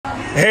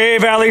Hey,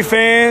 Valley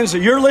fans,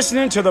 you're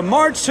listening to the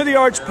March to the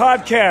Arch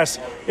podcast.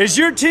 Is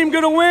your team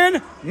going to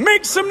win?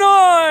 Make some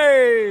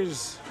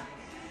noise!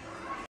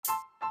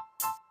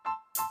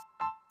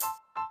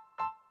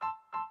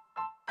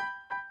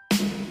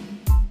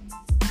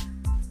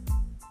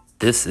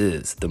 This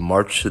is the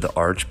March to the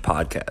Arch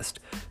podcast,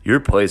 your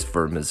place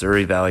for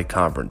Missouri Valley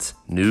Conference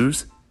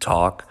news,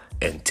 talk,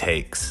 and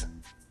takes.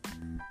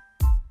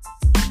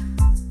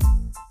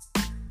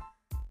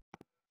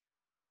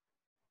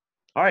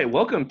 All right,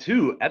 welcome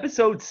to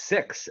episode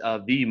 6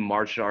 of the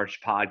March to Arch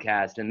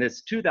podcast in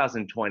this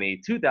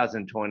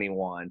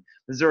 2020-2021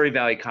 Missouri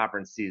Valley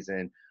Conference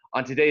season.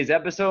 On today's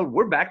episode,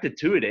 we're back to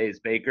two-a-days,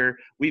 Baker.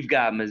 We've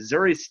got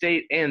Missouri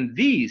State and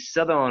the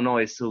Southern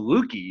Illinois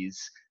Salukis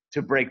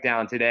to break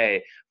down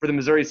today. For the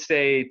Missouri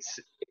State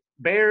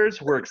Bears,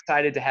 we're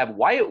excited to have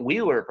Wyatt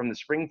Wheeler from the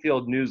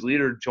Springfield News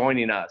Leader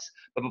joining us.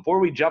 But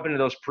before we jump into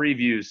those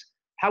previews,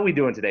 how are we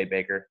doing today,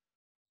 Baker?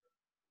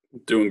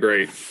 Doing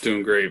great,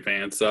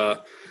 Vance.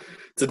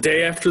 It's a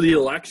day after the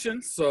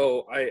election,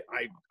 so I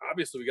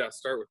obviously we got to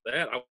start with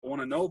that. I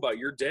want to know about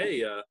your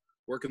day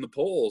working the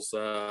polls.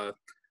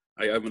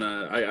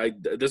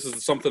 This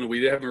is something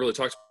we haven't really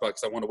talked about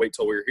because I want to wait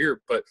till we're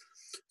here. But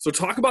so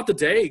talk about the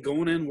day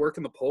going in,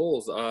 working the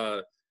polls.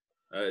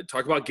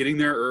 Talk about getting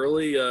there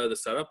early, the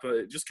setup.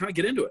 Just kind of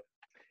get into it.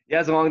 Yeah,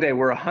 it's a long day.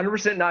 We're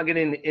 100% not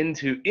getting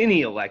into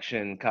any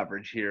election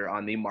coverage here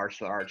on the March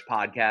to the Arch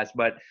podcast,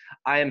 but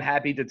I am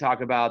happy to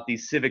talk about the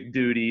civic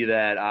duty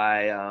that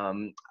I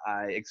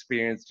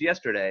experienced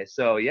yesterday.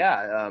 So,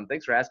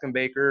 thanks for asking,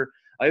 Baker.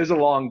 It was a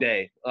long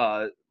day.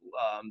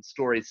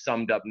 Story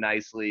summed up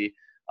nicely.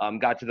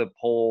 Got to the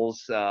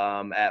polls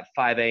at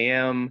 5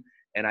 a.m.,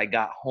 and I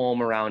got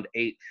home around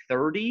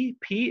 8:30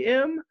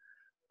 p.m.,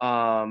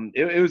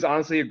 it was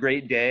honestly a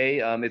great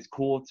day. It's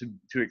cool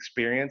to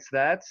experience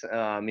that.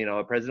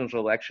 A presidential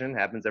election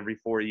happens every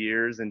 4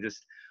 years, and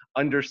just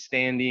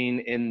understanding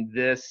in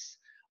this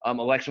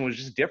election was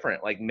just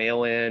different. Like,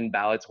 mail-in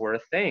ballots were a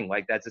thing.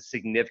 Like, that's a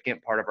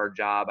significant part of our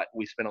job.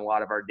 We spent a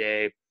lot of our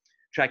day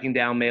tracking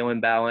down mail-in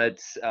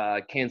ballots,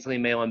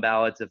 canceling mail-in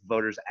ballots if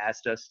voters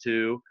asked us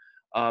to.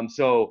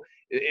 So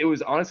it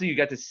was honestly, you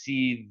got to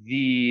see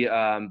the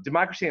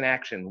democracy in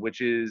action,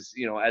 which is,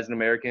 as an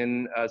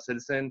American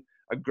citizen,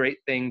 a great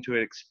thing to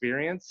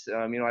experience.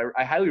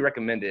 I highly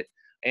recommend it.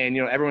 And,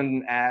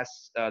 everyone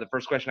asks, the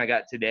first question I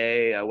got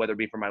today, whether it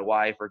be from my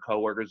wife or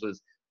coworkers,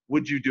 was,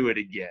 would you do it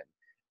again?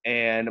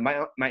 And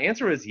my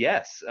answer is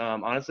yes.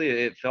 Honestly,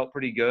 it felt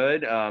pretty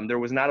good. There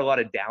was not a lot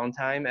of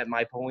downtime at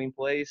my polling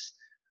place.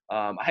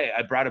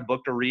 I brought a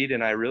book to read,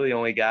 and I really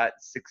only got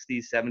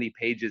 60, 70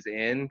 pages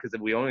in because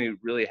we only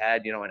really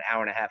had, an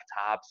hour and a half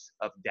tops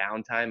of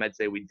downtime. I'd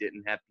say we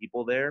didn't have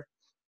people there.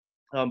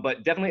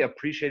 But definitely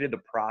appreciated the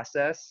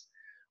process.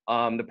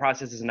 The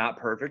process is not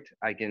perfect,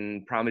 I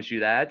can promise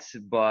you that,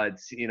 but,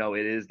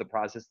 it is the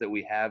process that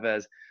we have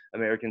as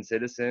American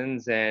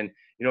citizens. And,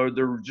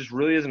 there just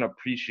really is an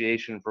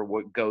appreciation for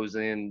what goes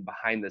in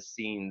behind the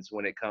scenes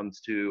when it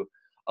comes to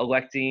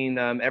electing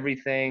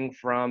everything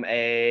from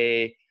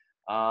a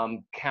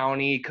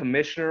county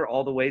commissioner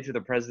all the way to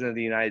the president of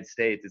the United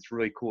States. It's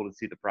really cool to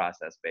see the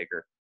process,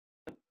 Baker.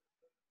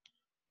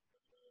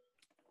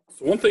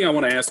 So one thing I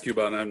want to ask you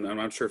about, and I'm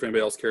not sure if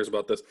anybody else cares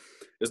about this,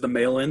 is the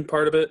mail-in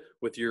part of it.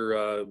 With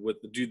your,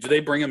 do they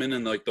bring them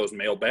in like those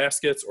mail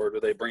baskets, or do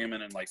they bring them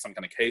in like some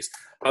kind of case?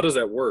 How does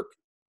that work?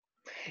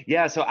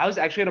 Yeah, so I was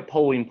actually at a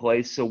polling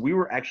place, so we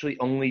were actually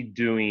only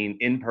doing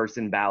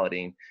in-person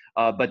balloting,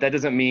 but that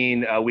doesn't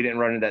mean we didn't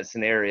run into that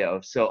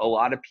scenario. So a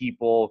lot of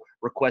people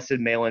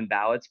requested mail-in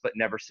ballots but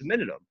never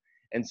submitted them.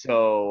 And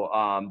so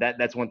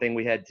that's one thing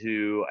we had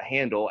to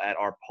handle at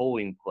our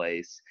polling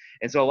place.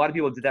 And so a lot of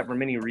people did that for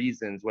many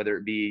reasons, whether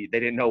it be they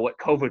didn't know what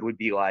COVID would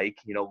be like,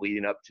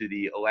 leading up to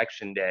the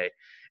election day.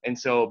 And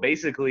so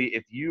basically,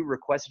 if you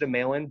requested a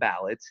mail-in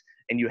ballot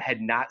and you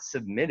had not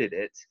submitted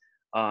it,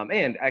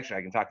 and actually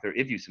I can talk through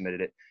if you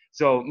submitted it.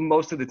 So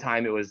most of the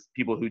time it was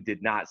people who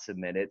did not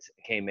submit it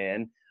came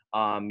in.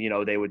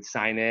 They would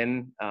sign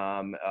in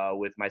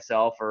with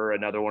myself or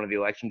another one of the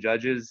election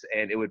judges,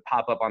 and it would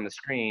pop up on the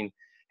screen,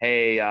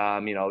 hey,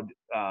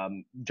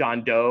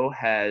 John Doe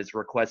has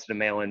requested a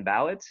mail-in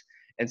ballot.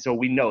 And so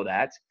we know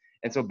that.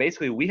 And so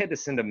basically we had to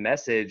send a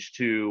message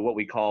to what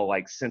we call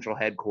like central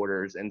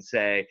headquarters and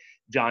say,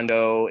 John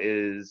Doe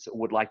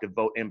would like to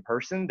vote in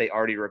person. They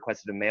already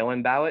requested a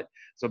mail-in ballot.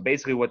 So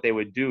basically what they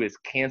would do is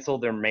cancel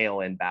their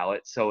mail-in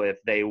ballot. So if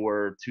they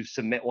were to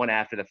submit one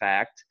after the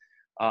fact,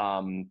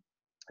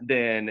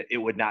 then it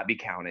would not be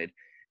counted.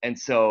 And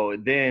so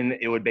then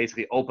it would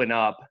basically open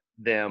up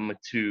them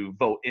to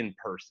vote in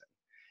person.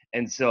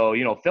 And so,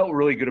 felt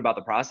really good about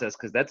the process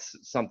because that's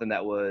something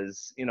that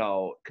was,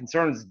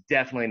 concern is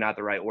definitely not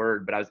the right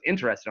word, but I was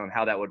interested on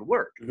how that would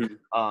work.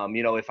 Mm-hmm.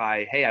 If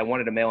I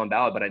wanted a mail-in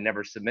ballot, but I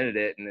never submitted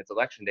it and it's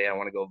election day, I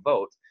want to go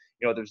vote.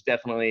 There's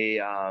definitely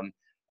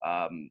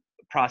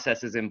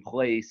processes in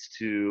place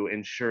to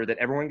ensure that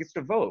everyone gets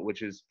to vote,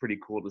 which is pretty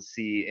cool to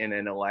see in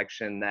an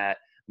election that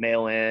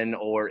mail-in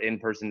or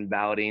in-person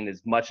balloting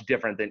is much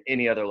different than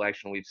any other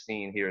election we've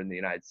seen here in the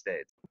United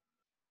States.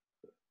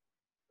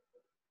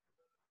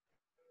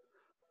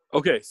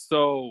 Okay,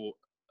 so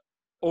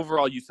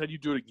overall, you said you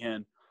do it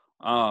again.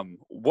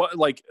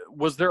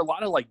 Was there a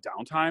lot of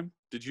downtime?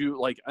 Did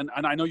you and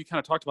I know you kind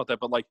of talked about that,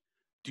 but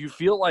do you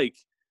feel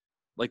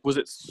was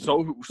it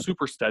so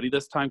super steady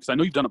this time? Because I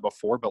know you've done it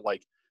before, but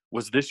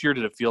was this year,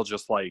 did it feel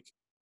just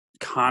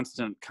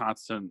constant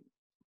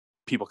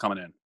people coming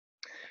in?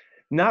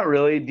 Not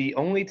really. The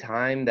only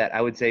time that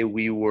I would say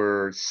we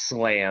were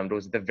slammed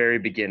was at the very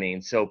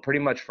beginning. So pretty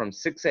much from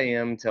 6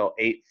 a.m. till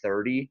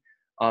 8:30,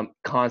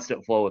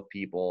 constant flow of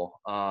people.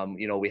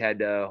 We had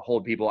to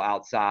hold people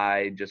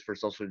outside just for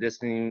social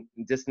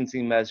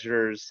distancing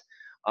measures,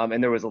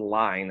 and there was a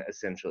line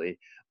essentially.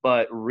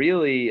 But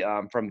really,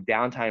 from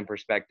downtime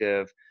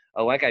perspective,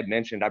 like I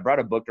mentioned, I brought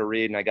a book to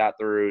read and I got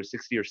through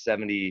 60 or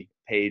 70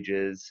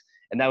 pages,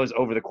 and that was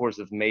over the course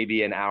of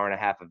maybe an hour and a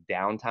half of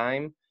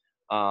downtime,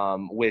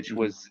 which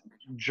was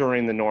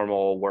during the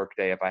normal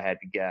workday, if I had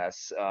to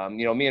guess.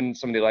 Me and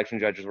some of the election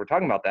judges were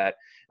talking about that.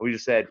 And we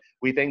just said,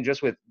 we think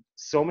just with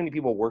so many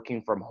people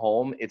working from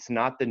home, it's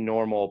not the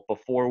normal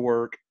before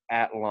work,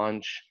 at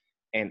lunch,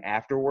 and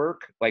after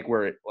work,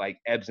 where it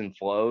ebbs and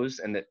flows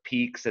and that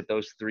peaks at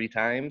those 3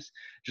 times,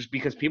 just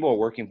because people are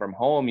working from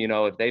home.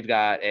 If they've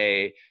got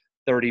a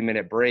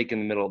 30-minute break in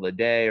the middle of the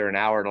day or an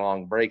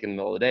hour-long break in the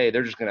middle of the day,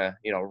 they're just going to,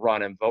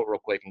 run and vote real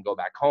quick and go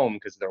back home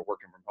because they're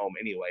working from home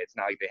anyway. It's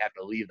not like they have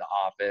to leave the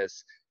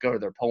office, go to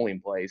their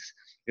polling place.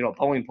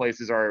 Polling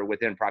places are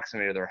within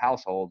proximity to their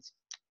households.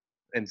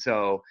 And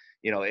so,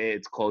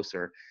 it's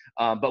closer.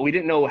 But we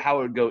didn't know how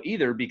it would go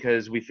either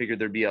because we figured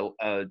there'd be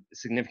a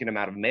significant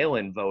amount of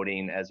mail-in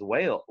voting as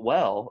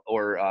well,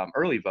 or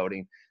early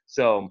voting.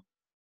 So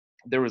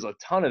there was a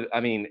ton of,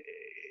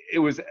 it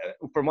was,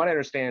 from what I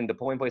understand, the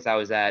polling place I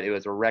was at, it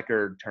was a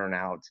record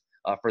turnout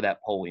for that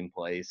polling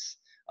place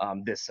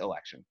this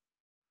election.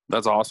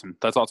 That's awesome.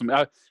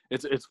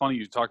 It's funny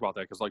you talk about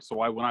that because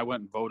when I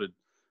went and voted,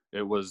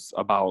 it was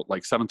about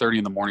 7:30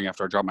 in the morning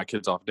after I dropped my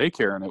kids off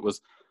daycare, and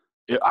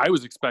I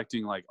was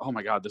expecting oh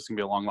my God, this is gonna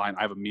be a long line.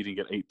 I have a meeting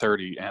at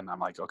 8:30, and I'm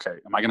like, okay,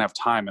 am I gonna have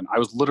time? And I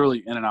was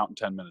literally in and out in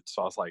 10 minutes.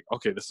 So I was like,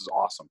 okay, this is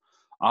awesome.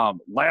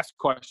 Last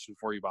question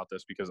for you about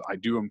this because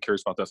I'm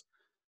curious about this.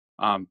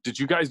 Did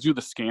you guys do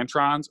the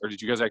Scantrons or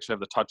did you guys actually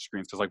have the touch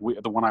screens? Because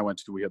the one I went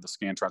to, we had the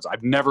Scantrons.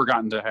 I've never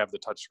gotten to have the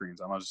touch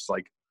screens. I was just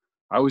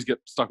I always get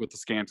stuck with the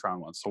Scantron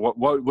ones. So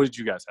what did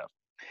you guys have?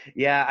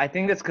 Yeah, I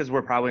think that's because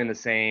we're probably in the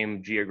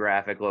same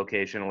geographic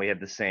location. We had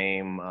the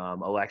same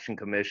election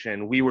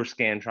commission. We were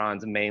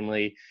Scantrons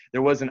mainly.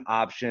 There was an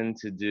option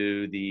to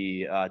do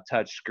the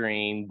touch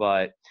screen,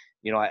 but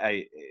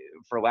I,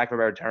 for lack of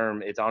a better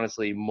term, it's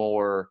honestly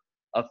more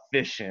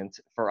efficient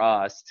for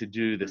us to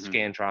do the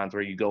Scantrons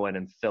where you go in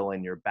and fill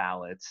in your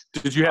ballots.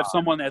 Did you have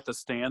someone at the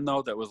stand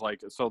though that was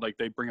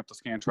they bring up the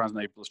Scantrons and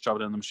they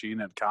shove it in the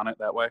machine and count it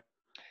that way?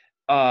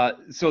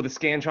 So the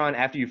Scantron,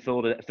 after you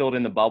filled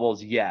in the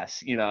bubbles,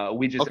 yes.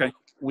 We just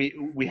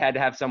we had to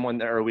have someone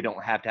there, or we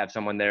don't have to have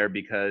someone there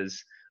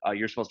because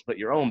you're supposed to put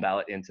your own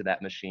ballot into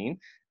that machine.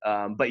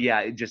 But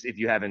yeah, just if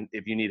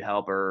you need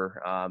help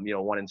or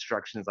want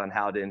instructions on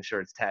how to ensure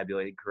it's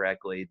tabulated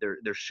correctly, there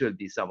should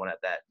be someone at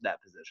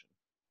that position.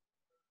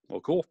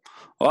 Well, cool.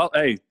 Well,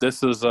 hey,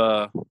 this is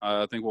I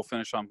think we'll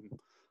finish on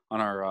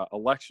our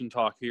election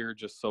talk here,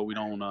 just so we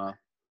don't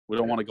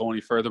want to go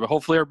any further. But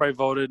hopefully everybody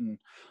voted, and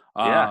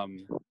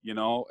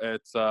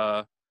it's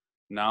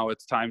now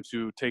it's time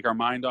to take our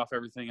mind off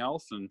everything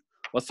else and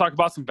let's talk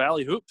about some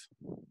Valley hoops.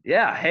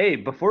 Yeah. Hey,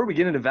 before we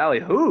get into Valley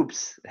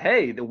hoops,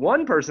 hey, the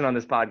one person on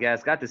this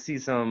podcast got to see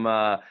some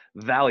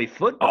Valley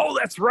football. Oh,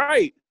 that's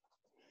right.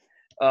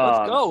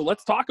 Let's go.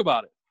 Let's talk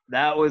about it.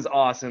 That was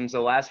awesome.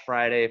 So last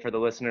Friday, for the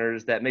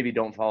listeners that maybe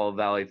don't follow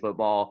Valley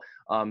football,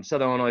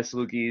 Southern Illinois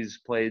Salukis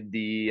played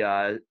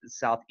the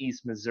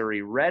Southeast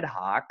Missouri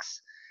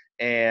Redhawks.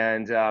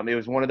 And it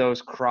was one of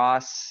those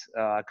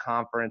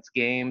cross-conference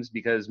games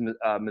because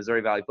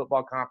Missouri Valley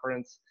Football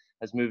Conference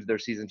has moved their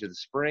season to the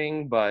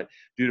spring. But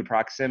due to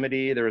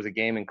proximity, there was a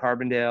game in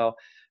Carbondale.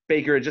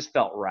 Baker, it just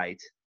felt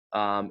right.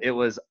 It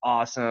was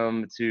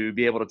awesome to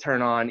be able to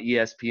turn on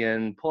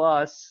ESPN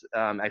Plus.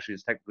 Actually,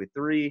 it's technically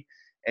 3.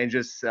 And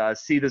just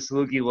see the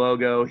Saluki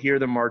logo, hear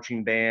the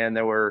marching band.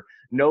 There were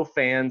no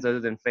fans other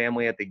than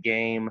family at the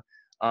game.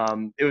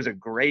 It was a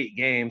great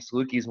game.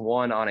 Salukis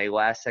won on a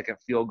last-second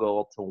field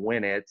goal to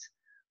win it.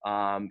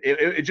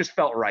 It just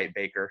felt right,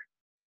 Baker.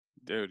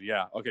 Dude,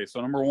 yeah. Okay, so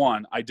number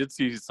one, I did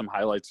see some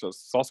highlights. So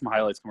saw some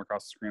highlights come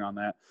across the screen on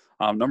that.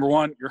 Number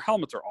one, your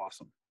helmets are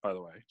awesome, by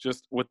the way.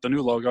 Just with the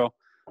new logo.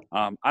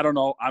 I don't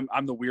know.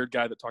 I'm the weird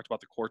guy that talked about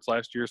the courts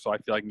last year, so I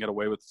feel I can get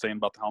away with saying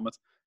about the helmets.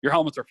 Your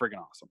helmets are freaking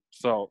awesome.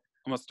 So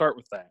I'm going to start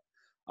with that.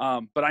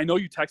 But I know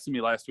you texted me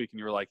last week, and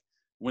you were like,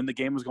 when the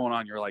game was going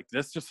on, you're like,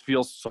 this just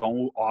feels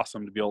so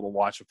awesome to be able to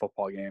watch a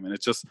football game. And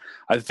it's just,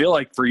 I feel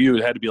like for you,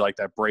 it had to be like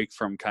that break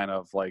from kind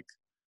of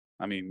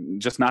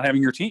just not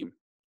having your team.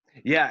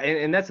 Yeah,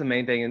 and that's the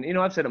main thing. And,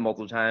 I've said it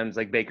multiple times,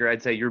 Baker,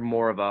 I'd say you're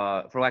more of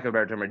a, for lack of a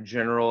better term, a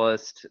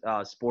generalist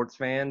sports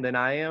fan than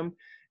I am.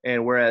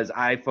 And whereas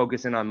I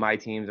focus in on my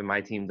teams and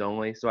my teams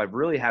only, so I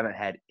really haven't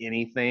had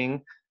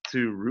anything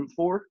to root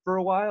for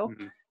a while.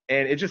 Mm-hmm.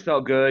 And it just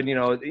felt good.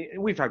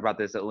 We've talked about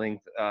this at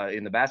length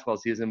in the basketball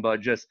season, but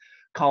just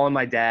calling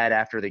my dad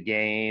after the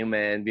game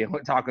and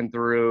talking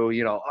through,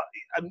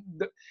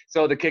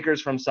 so the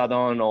kicker's from Southern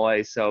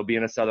Illinois. So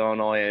being a Southern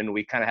Illinoisan,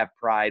 we kind of have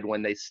pride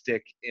when they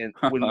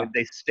when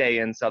they stay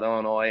in Southern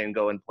Illinois and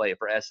go and play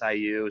for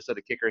SIU. So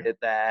the kicker hit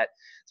that.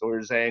 So we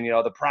were saying,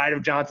 the pride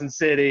of Johnson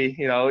City,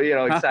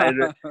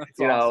 excited.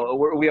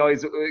 Awesome. We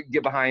always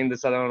get behind the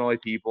Southern Illinois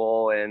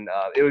people. And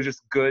it was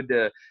just good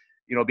to,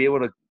 be able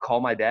to call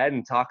my dad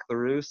and talk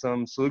through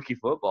some Saluki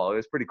football. It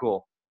was pretty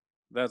cool.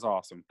 That's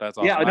awesome.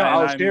 Yeah, no,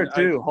 I'll share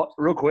too,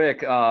 real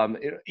quick.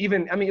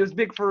 It was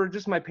big for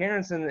just my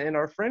parents and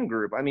our friend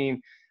group.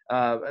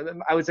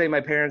 I would say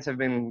my parents have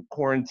been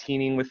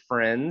quarantining with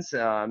friends.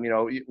 What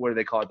do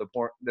they call it?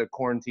 The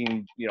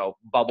quarantine,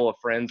 bubble of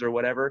friends or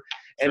whatever.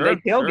 And they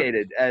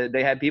tailgated. Sure.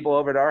 They had people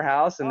over at our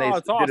house, and they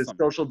did a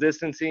social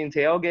distancing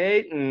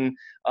tailgate. And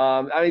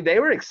they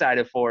were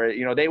excited for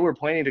it. They were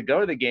planning to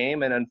go to the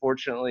game, and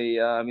unfortunately,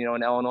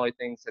 in Illinois,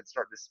 things had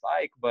started to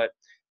spike, but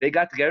they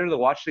got together to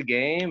watch the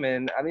game,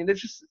 and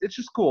it's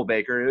just cool,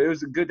 Baker. It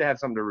was good to have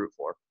something to root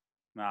for.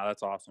 Nah,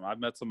 that's awesome. I've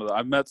met some of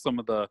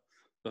the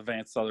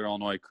Vance Southern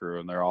Illinois crew,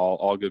 and they're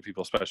all good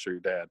people, especially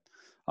your dad.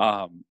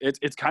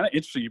 It's kind of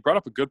interesting. You brought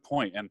up a good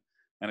point, and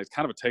it's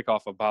kind of a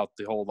takeoff about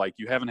the whole, like,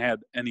 you haven't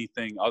had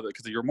anything other,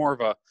 because you're more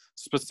of a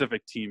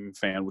specific team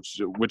fan,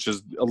 which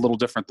is a little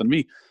different than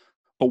me.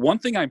 But one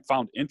thing I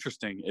found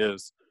interesting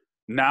is,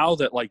 now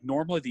that, like,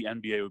 normally the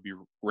NBA would be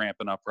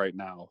ramping up right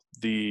now,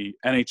 the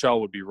NHL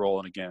would be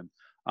rolling again.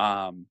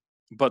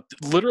 But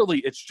literally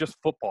it's just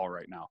football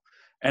right now.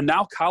 And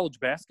now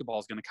college basketball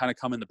is going to kind of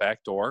come in the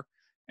back door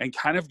and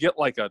kind of get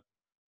like a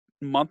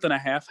month and a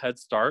half head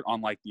start on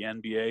like the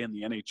NBA and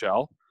the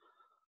NHL.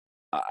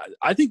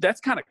 I think that's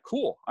kind of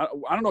cool. I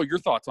don't know your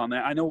thoughts on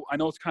that. I know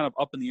it's kind of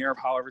up in the air of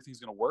how everything's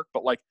going to work,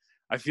 but like,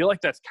 I feel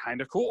like that's kind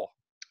of cool.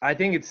 I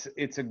think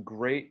it's a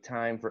great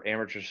time for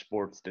amateur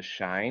sports to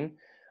shine.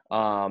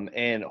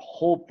 And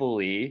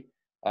hopefully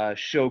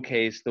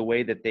showcase the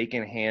way that they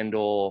can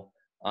handle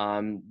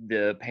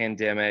the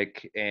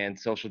pandemic and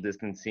social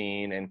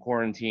distancing and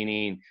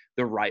quarantining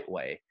the right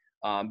way.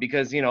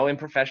 Because, in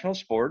professional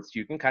sports,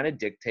 you can kind of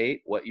dictate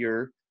what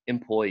your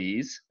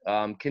employees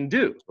can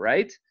do,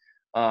 right?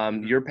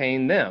 You're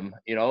paying them.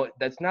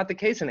 That's not the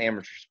case in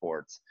amateur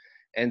sports.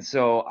 And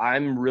so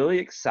I'm really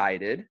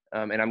excited,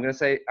 and I'm going to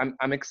say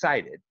I'm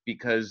excited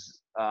because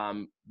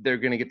they're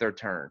going to get their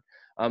turn.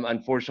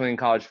 Unfortunately, in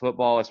college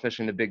football,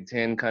 especially in the Big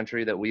Ten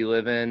country that we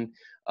live in,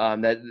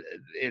 that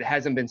it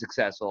hasn't been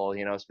successful,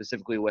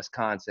 specifically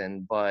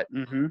Wisconsin. But,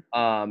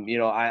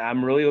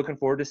 I'm really looking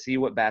forward to see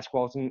what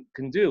basketball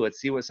can do.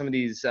 Let's see what some of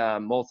these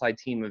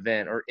multi-team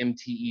event or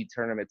MTE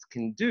tournaments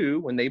can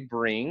do when they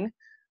bring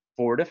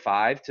 4 to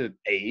 5 to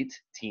 8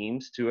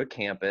 teams to a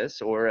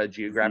campus or a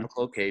geographic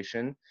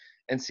location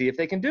and see if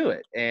they can do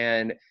it.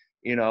 And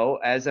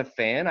as a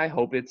fan, I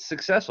hope it's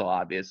successful,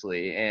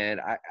 obviously.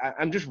 And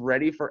I'm just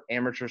ready for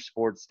amateur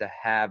sports to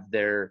have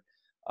their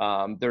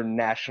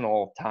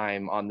national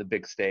time on the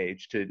big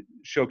stage to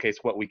showcase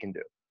what we can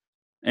do.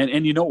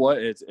 And you know what?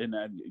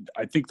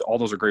 I think all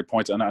those are great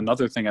points. And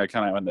another thing I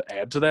kind of want to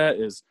add to that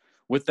is,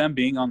 with them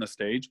being on the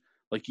stage,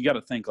 like, you got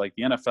to think, like,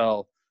 the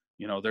NFL,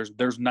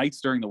 there's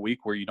nights during the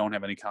week where you don't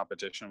have any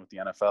competition with the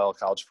NFL,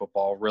 college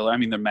football,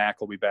 really. The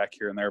MAC will be back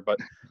here and there, but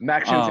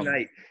MACtion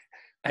tonight.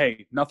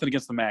 Hey, nothing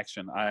against the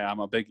MACtion. I'm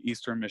a big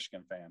Eastern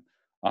Michigan fan.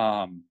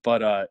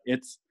 But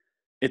it's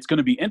going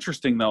to be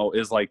interesting, though,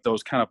 is like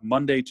those kind of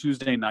Monday,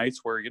 Tuesday nights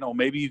where,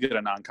 maybe you get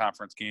a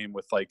non-conference game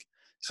with like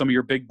some of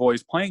your big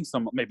boys playing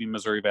some, maybe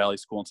Missouri Valley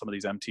School and some of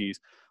these MTs.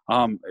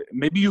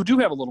 Maybe you do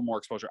have a little more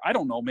exposure. I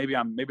don't know. Maybe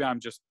I'm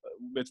just,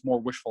 it's more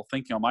wishful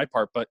thinking on my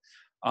part, but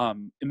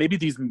maybe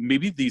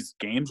these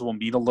games will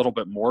mean a little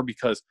bit more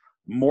because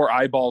more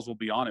eyeballs will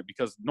be on it,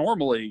 because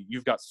normally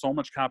you've got so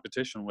much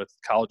competition with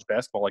college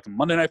basketball, like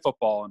Monday Night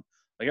Football and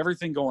like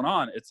everything going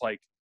on. It's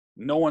like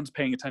no one's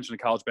paying attention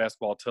to college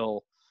basketball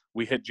till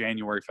we hit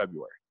January,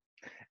 February.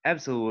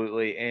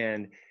 Absolutely.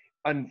 And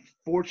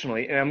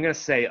unfortunately, and I'm going to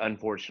say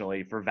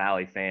unfortunately for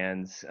Valley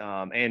fans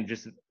and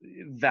just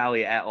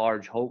Valley at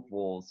large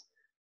hopefuls,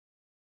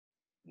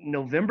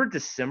 November,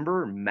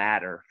 December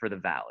matter for the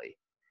Valley.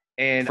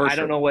 And I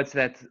don't know what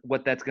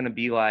that's going to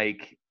be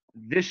like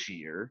this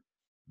year.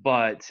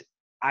 But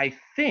I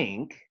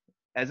think,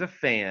 as a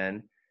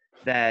fan,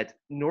 that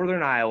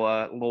Northern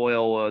Iowa,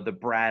 Loyola, the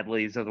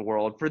Bradleys of the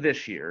world for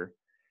this year,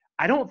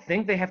 I don't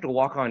think they have to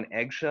walk on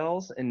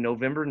eggshells in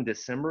November and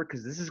December,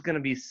 because this is going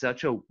to be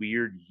such a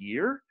weird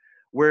year.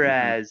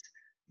 Whereas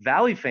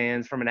Valley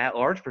fans, from an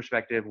at-large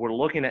perspective, we're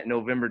looking at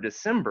November,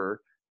 December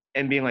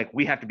and being like,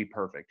 we have to be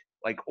perfect,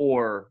 like,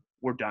 or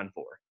we're done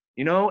for.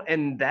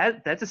 And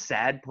that's a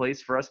sad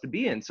place for us to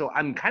be in. So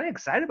I'm kind of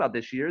excited about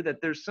this year that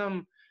there's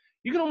some –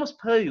 you can almost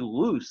play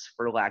loose,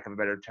 for lack of a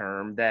better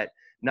term, that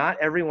not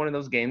every one of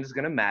those games is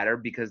going to matter,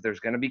 because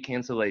there's going to be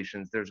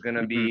cancellations. There's going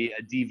to be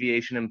a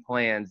deviation in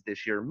plans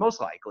this year,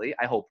 most likely.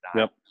 I hope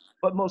not. Yep.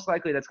 But most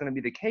likely that's going to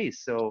be the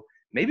case. So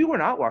maybe we're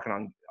not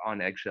walking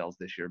on eggshells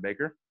this year,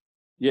 Baker.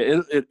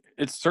 Yeah,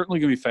 it's certainly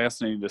going to be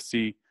fascinating to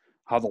see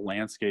how the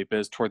landscape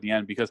is toward the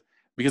end because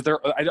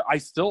I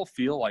still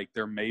feel like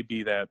there may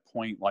be that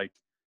point like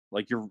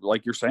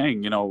you're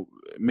saying,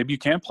 maybe you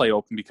can play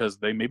open because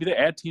maybe they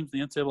add teams in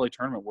the NCAA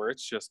tournament where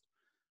it's just,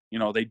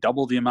 they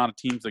double the amount of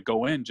teams that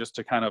go in just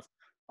to kind of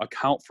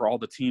account for all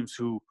the teams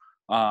who,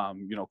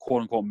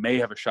 quote unquote, may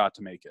have a shot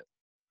to make it.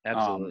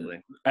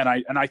 Absolutely. And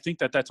I think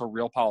that's a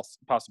real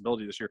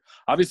possibility this year.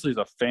 Obviously, as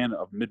a fan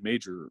of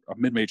mid-major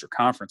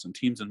conference and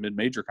teams in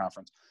mid-major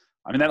conference,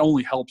 I mean, that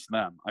only helps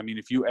them. I mean,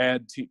 if you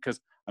add because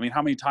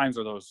how many times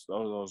are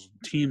those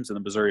teams in the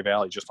Missouri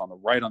Valley just on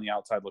the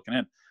outside looking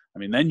in? I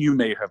mean, then you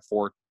may have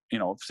four,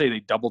 say they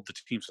doubled the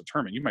teams to the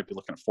tournament, you might be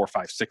looking at 4,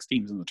 5, 6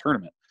 teams in the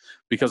tournament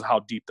because of how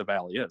deep the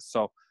Valley is.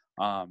 So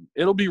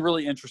it'll be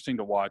really interesting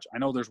to watch. I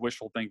know there's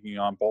wishful thinking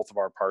on both of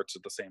our parts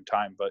at the same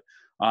time, but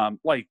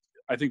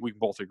I think we can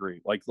both agree.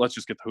 Like, let's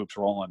just get the hoops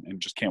rolling and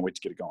just can't wait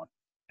to get it going.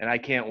 And I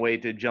can't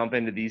wait to jump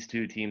into these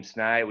two teams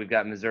tonight. We've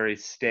got Missouri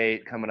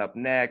State coming up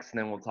next, and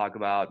then we'll talk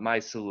about my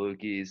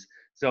Salukis.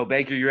 So,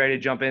 Baker, you ready to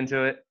jump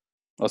into it?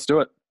 Let's do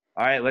it.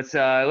 All right,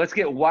 let's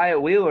get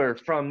Wyatt Wheeler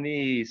from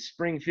the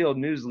Springfield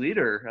News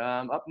Leader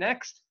up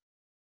next.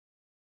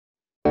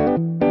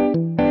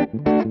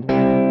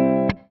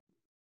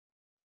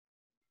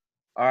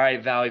 All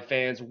right, Valley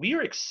fans, we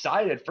are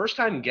excited,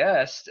 first-time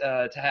guest,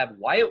 to have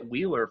Wyatt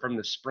Wheeler from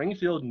the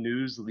Springfield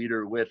News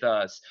Leader with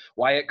us.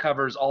 Wyatt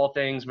covers all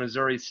things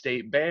Missouri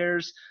State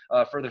Bears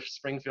for the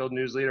Springfield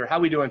News Leader. How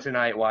we doing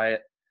tonight,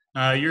 Wyatt?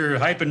 You're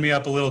hyping me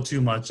up a little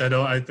too much.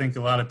 I think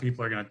a lot of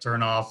people are going to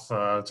turn off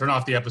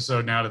the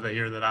episode now that they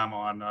hear that I'm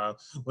on. A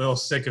little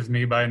sick of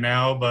me by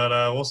now, but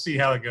we'll see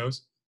how it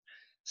goes.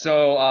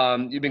 So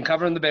you've been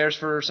covering the Bears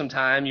for some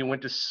time. You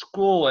went to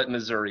school at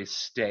Missouri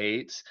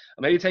State.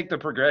 Maybe take the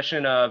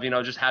progression of,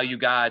 just how you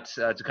got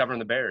to covering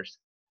the Bears.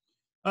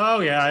 Oh,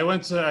 yeah.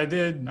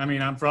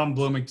 I'm from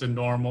Bloomington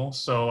Normal,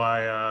 so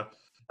I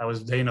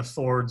was Dana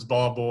Ford's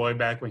ball boy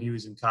back when he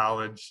was in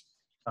college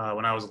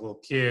when I was a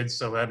little kid,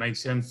 so that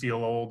makes him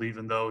feel old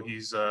even though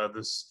he's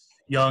this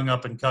young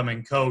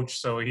up-and-coming coach,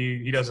 so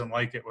he doesn't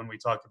like it when we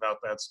talk about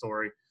that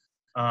story.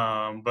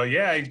 But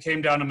yeah, I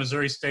came down to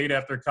Missouri State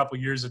after a couple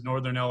years at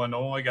Northern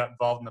Illinois, got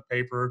involved in the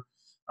paper,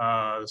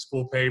 the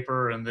school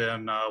paper. And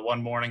then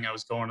one morning I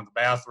was going to the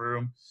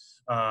bathroom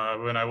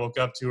when I woke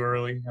up too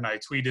early, and I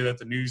tweeted at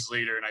the news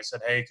leader and I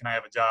said, "Hey, can I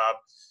have a job?"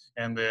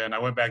 And then I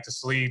went back to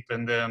sleep,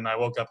 and then I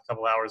woke up a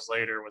couple hours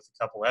later with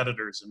a couple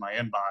editors in my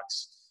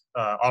inbox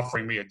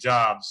offering me a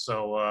job.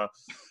 So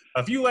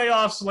a few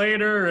layoffs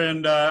later,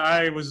 and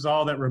I was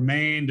all that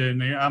remained,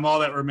 and I'm all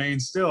that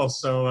remains still.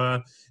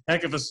 So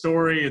heck of a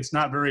story. It's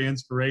not very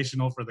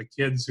inspirational for the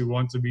kids who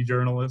want to be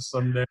journalists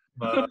someday.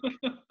 But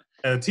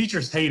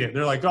teachers hate it.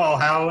 They're like, "Oh,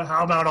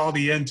 how about all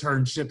the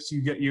internships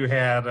you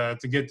had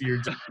to get to your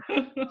job?"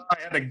 I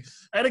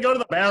had to go to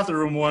the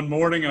bathroom one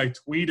morning, and I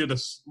tweeted a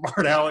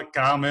smart aleck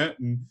comment,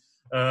 and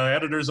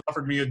editors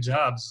offered me a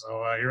job.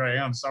 So here I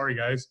am. Sorry,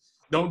 guys.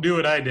 Don't do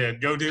what I did.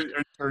 Go do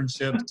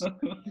internships.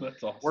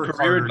 That's awesome.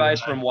 Career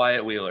advice from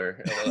Wyatt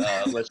Wheeler,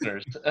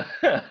 listeners.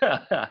 Hey,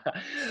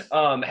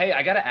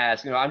 I got to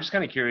ask, I'm just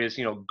kind of curious,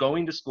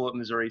 going to school at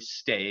Missouri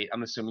State,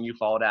 I'm assuming you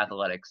followed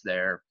athletics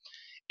there.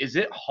 Is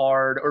it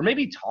hard, or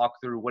maybe talk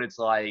through what it's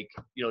like,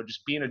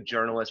 just being a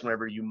journalist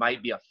whenever you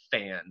might be a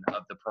fan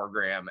of the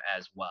program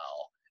as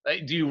well?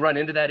 Do you run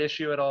into that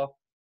issue at all?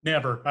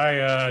 Never.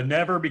 I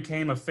never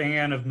became a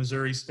fan of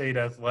Missouri State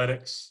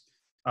athletics.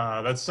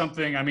 That's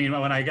something,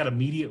 when I got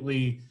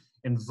immediately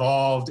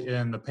involved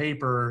in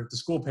the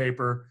school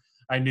paper,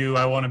 I knew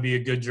I want to be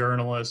a good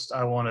journalist.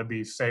 I want to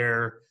be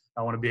fair.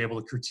 I want to be able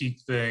to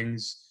critique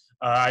things.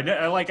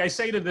 Like I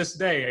say to this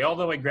day,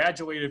 although I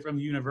graduated from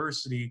the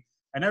university,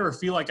 I never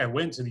feel like I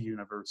went to the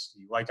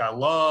university. Like, I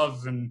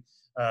love and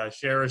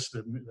cherish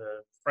the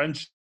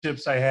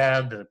friendships I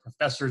had, the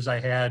professors I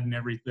had and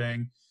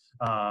everything.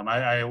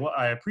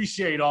 I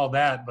appreciate all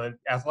that, but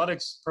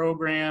athletics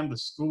program, the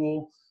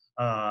school,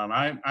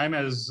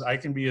 I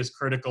can be as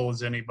critical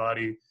as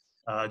anybody.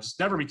 Just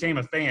never became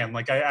a fan.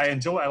 Like, I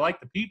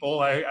like the people.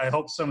 I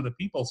hope some of the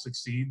people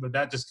succeed, but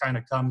that just kind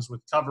of comes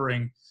with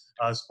covering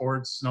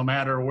sports, no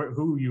matter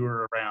who you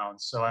were around.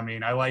 So,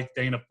 I like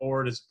Dana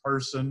Ford as a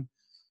person,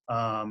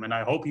 and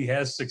I hope he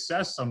has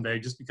success someday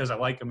just because I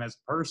like him as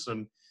a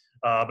person.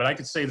 But I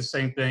could say the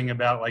same thing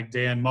about like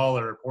Dan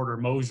Muller or Porter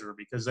Moser,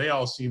 because they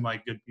all seem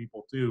like good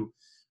people too.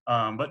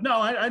 But no,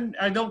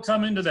 I don't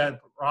come into that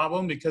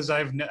problem because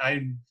I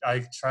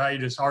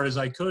tried as hard as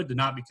I could to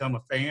not become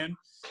a fan.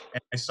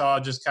 And I saw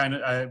just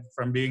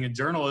from being in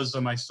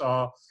journalism, I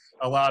saw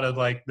a lot of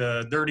like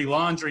the dirty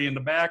laundry in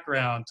the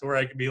background to where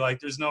I could be like,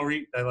 there's no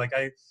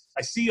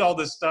I see all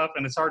this stuff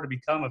and it's hard to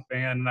become a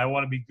fan, and I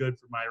want to be good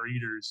for my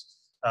readers.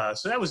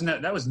 So that was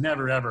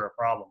never ever a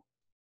problem.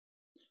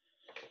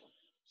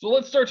 So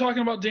let's start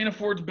talking about Dana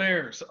Ford's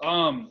Bears.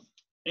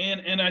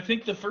 And I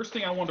think the first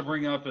thing I want to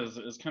bring up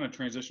is kind of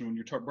transition when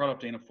you brought up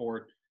Dana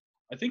Ford.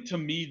 I think to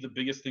me the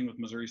biggest thing with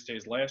Missouri State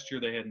is last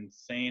year they had an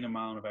insane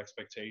amount of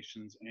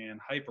expectations and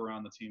hype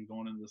around the team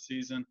going into the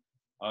season.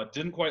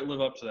 Didn't quite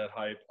live up to that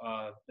hype.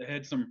 They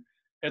had some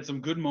had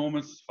some good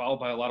moments followed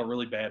by a lot of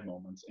really bad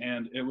moments.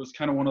 And it was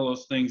kind of one of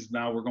those things.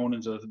 Now we're going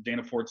into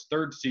Dana Ford's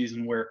third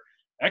season where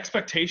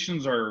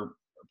expectations are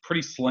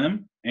pretty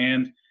slim,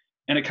 and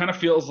it kind of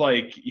feels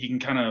like he can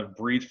kind of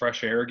breathe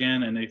fresh air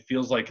again, and it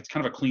feels like it's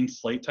kind of a clean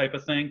slate type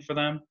of thing for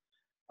them.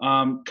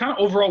 Kind of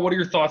overall, what are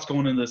your thoughts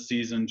going into this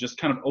season? Just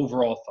kind of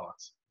overall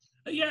thoughts.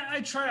 Yeah,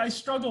 I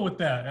struggle with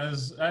that,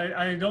 as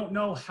I don't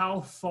know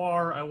how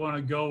far I want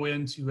to go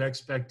into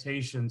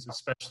expectations,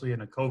 especially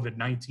in a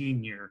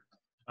COVID-19 year,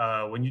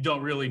 when you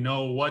don't really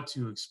know what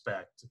to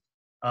expect.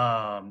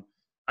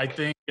 I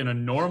think in a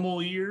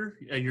normal year,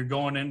 you're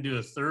going into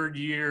a third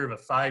year of a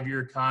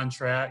 5-year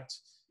contract.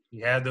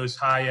 You had those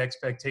high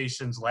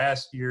expectations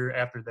last year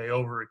after they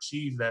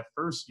overachieved that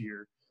first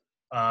year.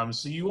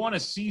 So you want to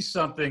see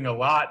something a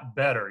lot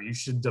better. You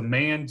should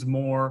demand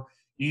more,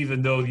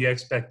 even though the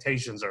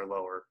expectations are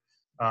lower.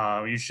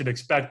 You should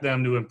expect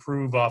them to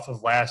improve off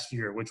of last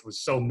year, which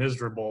was so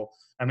miserable.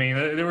 I mean,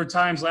 there were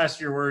times last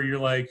year where you're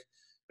like,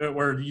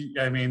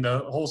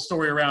 the whole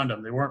story around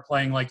them, they weren't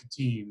playing like a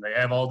team. They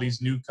have all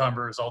these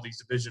newcomers, all these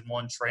Division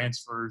I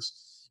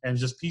transfers, and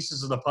just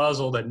pieces of the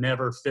puzzle that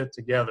never fit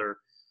together.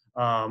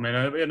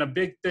 And a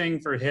big thing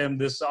for him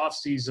this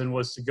offseason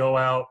was to go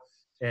out,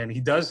 and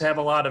he does have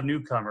a lot of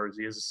newcomers.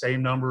 He has the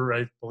same number,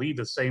 I believe,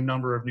 the same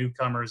number of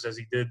newcomers as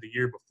he did the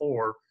year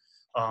before.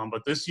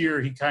 But this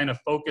year he kind of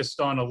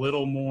focused on a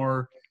little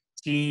more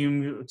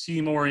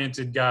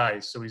team-oriented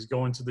guys. So he's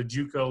going to the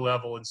JUCO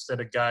level instead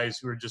of guys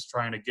who are just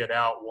trying to get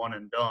out one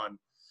and done,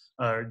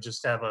 or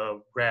just have a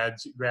grad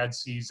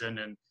season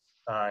and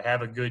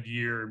have a good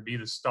year and be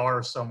the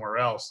star somewhere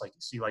else, like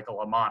you see like a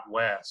Lamont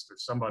West or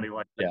somebody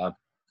like that.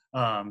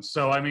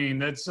 So I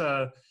mean,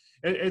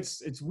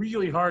 it's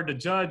really hard to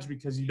judge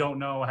because you don't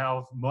know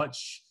how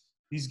much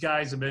these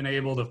guys have been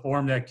able to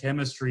form that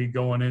chemistry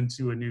going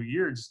into a new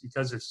year, just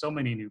because there's so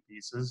many new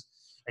pieces,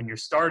 and you're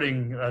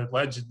starting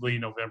allegedly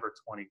November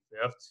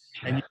 25th,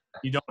 and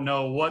you don't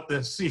know what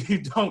this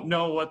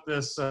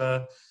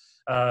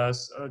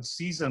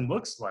season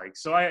looks like.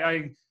 So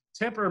I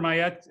temper my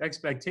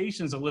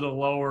expectations a little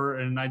lower,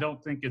 and I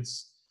don't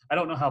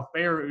know how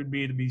fair it would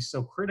be to be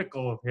so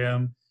critical of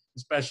him,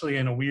 especially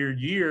in a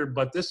weird year.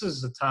 But this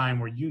is the time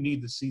where you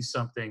need to see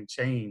something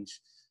change.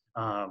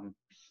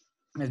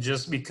 And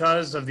just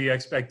because of the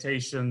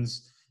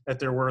expectations that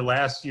there were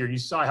last year, you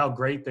saw how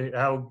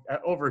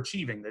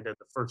overachieving they did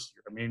the first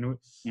year. I mean,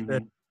 they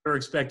were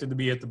expected to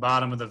be at the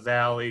bottom of the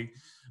valley.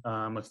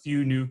 A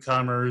few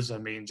newcomers. I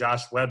mean,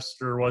 Josh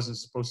Webster wasn't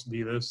supposed to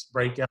be this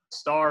breakout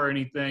star or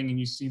anything. And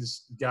you see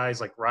this guys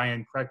like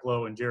Ryan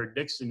Krecklow and Jared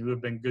Dixon, who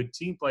have been good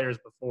team players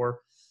before,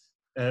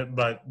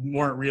 but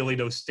weren't really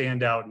those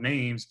standout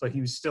names. But he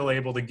was still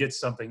able to get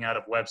something out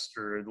of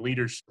Webster,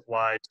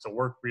 leadership-wise, to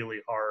work really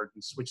hard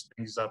and switch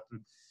things up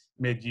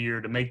mid-year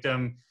to make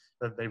them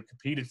that they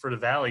competed for the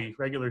Valley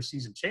regular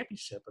season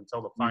championship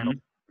until the final of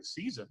the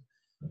season.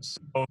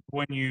 So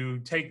when you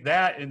take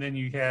that and then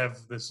you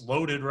have this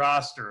loaded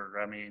roster,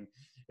 I mean,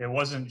 it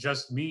wasn't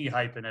just me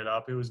hyping it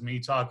up. It was me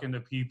talking to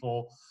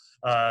people,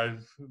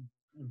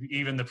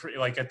 even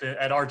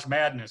at Arch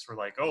Madness, we're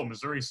like, oh,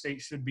 Missouri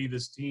State should be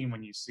this team.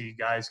 When you see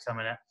guys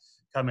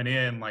coming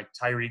in, like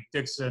Tyreek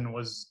Dixon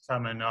was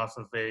coming off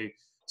of a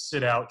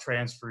sit-out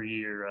transfer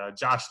year.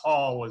 Josh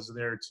Hall was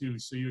there too.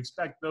 So you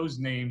expect those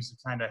names to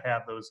kind of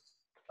have those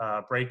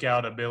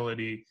breakout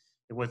ability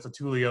with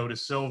Tulio da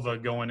Silva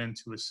going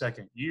into his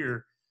second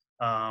year.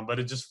 But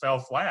it just fell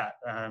flat.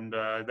 And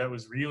that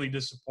was really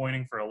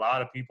disappointing for a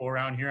lot of people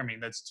around here. I mean,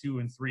 that's 2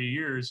 and 3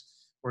 years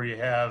where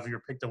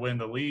you're picked to win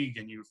the league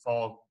and you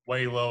fall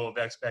way low of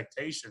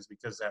expectations,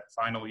 because that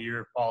final year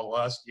of Paul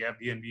Lusk, you have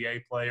the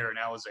NBA player and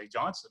Alize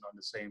Johnson on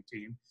the same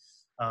team.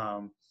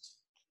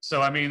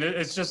 So, I mean,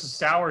 it's just a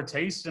sour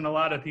taste in a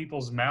lot of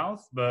people's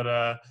mouth,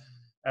 but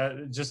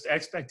just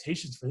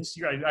expectations for this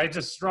year. I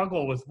just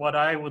struggle with what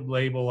I would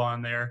label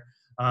on there.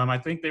 I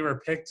think they were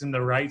picked in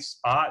the right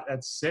spot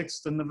at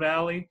 6th in the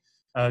Valley,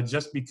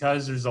 just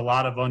because there's a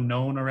lot of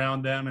unknown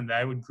around them, and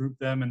I would group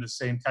them in the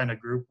same kind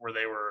of group where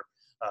they were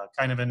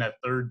kind of in that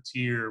third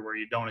tier where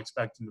you don't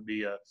expect them to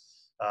be a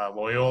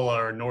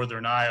Loyola or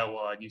Northern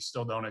Iowa, and you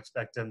still don't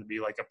expect them to be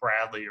like a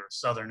Bradley or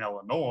Southern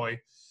Illinois,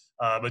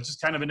 but just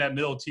kind of in that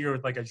middle tier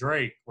with like a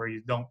Drake, where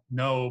you don't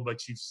know,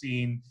 but you've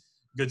seen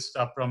good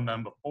stuff from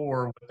them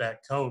before with that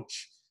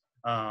coach.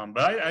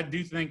 But I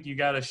do think you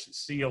got to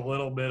see a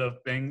little bit of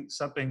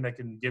something that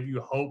can give you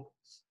hope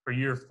for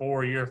year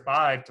 4, year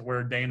 5, to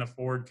where Dana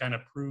Ford kind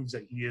of proves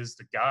that he is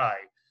the guy.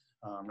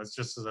 It's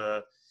just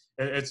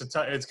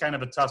it's kind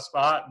of a tough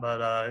spot,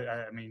 but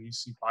I mean, you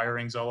see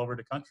firings all over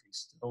the country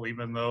still,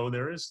 even though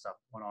there is stuff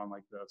going on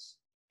like this.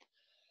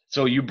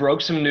 So you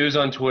broke some news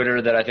on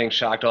Twitter that I think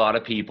shocked a lot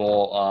of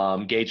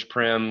people. Gage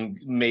Prim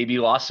maybe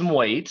lost some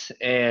weight,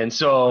 and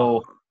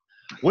so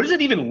what does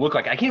it even look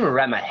like? I can't even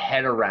wrap my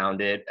head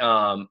around it.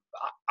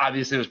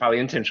 Obviously, it was probably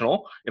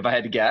intentional, if I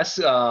had to guess.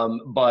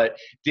 But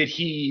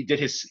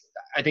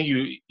I think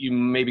you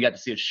maybe got to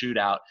see a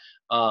shootout.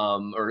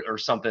 or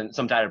something,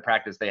 some type of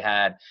practice they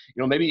had.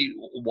 Maybe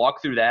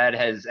walk through that.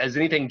 Has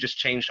anything just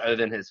changed other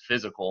than his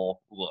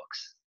physical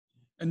looks?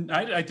 And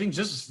I think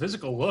just his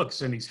physical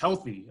looks, and he's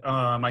healthy.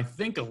 I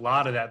think a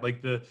lot of that,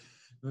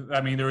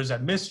 there was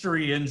that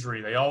mystery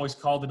injury. They always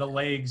called it a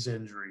legs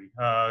injury.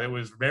 It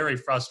was very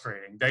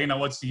frustrating. Dana,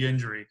 what's the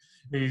injury?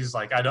 He's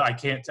like, I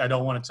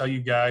don't want to tell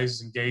you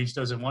guys, and Gage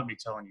doesn't want me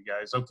telling you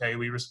guys. Okay,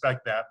 we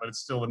respect that, but it's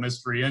still a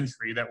mystery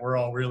injury that we're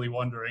all really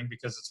wondering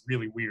because it's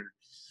really weird.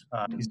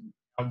 He's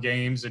out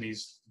games, and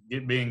he's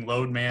being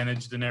load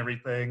managed and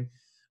everything.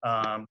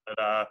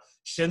 But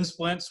shin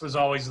splints was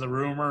always the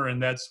rumor,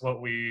 and that's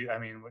what we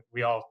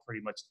all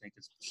pretty much think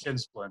it's shin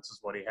splints is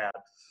what he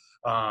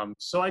had.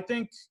 So I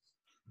think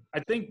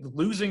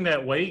losing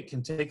that weight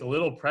can take a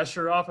little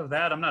pressure off of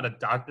that. I'm not a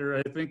doctor.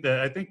 I think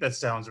that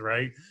sounds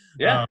right.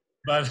 Yeah.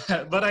 But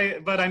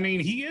I mean,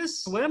 he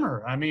is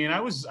slimmer. I mean,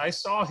 I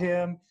saw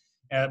him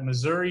at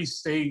Missouri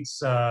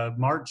State's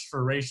March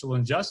for Racial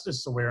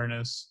Injustice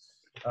Awareness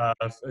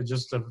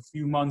just a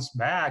few months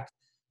back.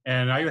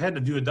 And I had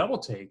to do a double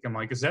take. I'm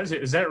like, is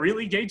that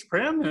really Gage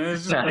Prim? And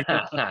it's just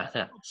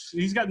like,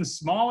 he's gotten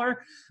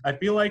smaller. I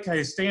feel like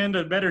I stand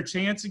a better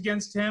chance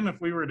against him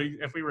if we were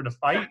to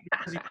fight,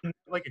 because he didn't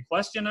like a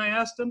question I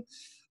asked him.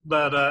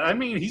 But I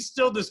mean, he's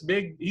still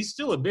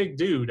a big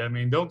dude. I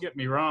mean, don't get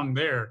me wrong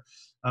there.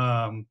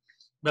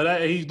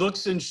 But he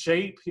looks in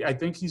shape. I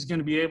think he's going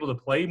to be able to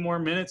play more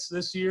minutes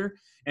this year.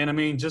 And I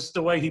mean, just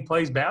the way he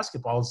plays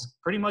basketball is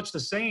pretty much the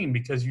same,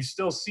 because you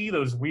still see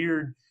those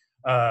weird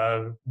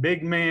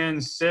big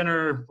man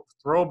center,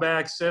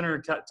 throwback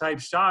center type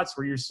shots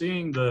where you're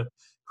seeing the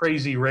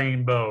crazy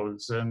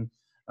rainbows. And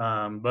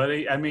but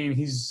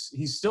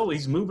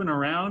he's moving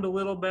around a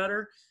little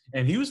better,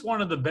 and he was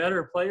one of the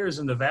better players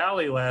in the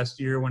Valley last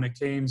year when it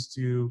came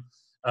to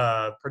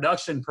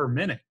production per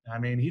minute. I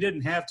mean, he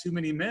didn't have too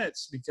many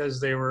minutes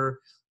because they were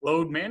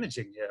load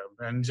managing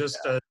him, and just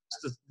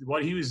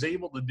what he was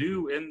able to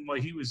do and what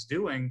he was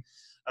doing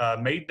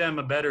made them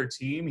a better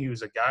team. He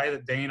was a guy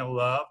that Dana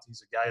loved.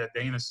 He's a guy that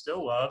Dana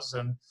still loves,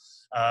 and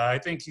I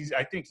think he's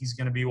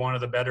going to be one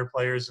of the better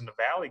players in the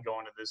Valley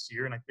going to this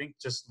year. And I think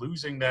just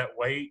losing that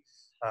weight,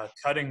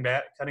 cutting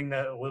that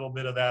a little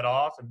bit of that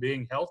off, and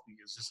being healthy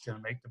is just going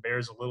to make the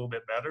Bears a little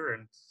bit better.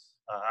 And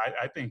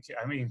I think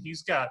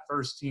he's got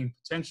first team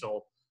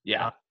potential.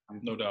 Yeah,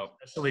 no doubt.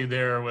 Especially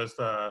there with.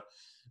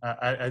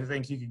 I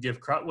think he could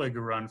give Krutwig a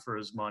run for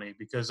his money,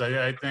 because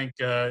I think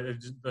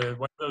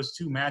when those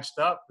two matched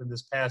up in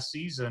this past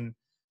season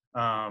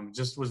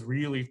just was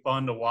really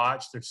fun to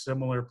watch. They're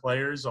similar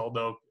players,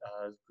 although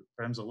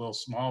Prem's a little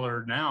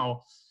smaller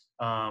now.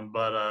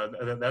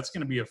 But that's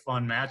going to be a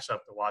fun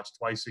matchup to watch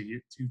twice a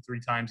year,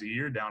 2-3 times a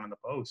year down in the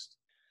post.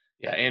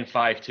 Yeah, and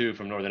 5'2"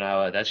 from Northern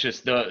Iowa. That's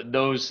just those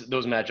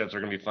matchups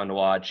are going to be fun to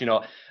watch.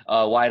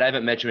 Wyatt, I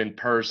haven't met you in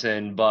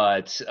person,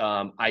 but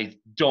I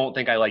don't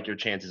think I like your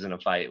chances in a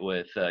fight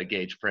with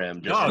Gage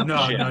Prim. No.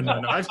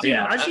 I've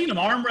seen him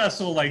arm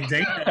wrestle like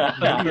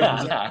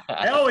Dana.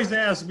 I always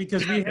ask,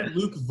 because we had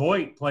Luke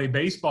Voigt play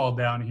baseball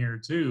down here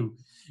too,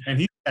 and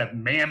he's that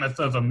mammoth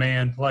of a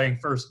man playing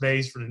first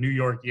base for the New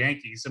York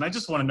Yankees. And I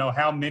just want to know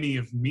how many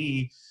of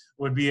me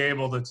would be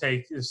able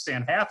to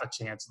stand half a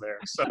chance there.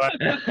 So,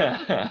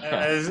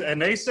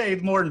 and they say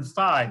more than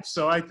 5.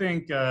 So I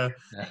think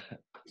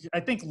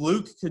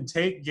Luke could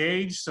take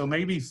Gage. So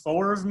maybe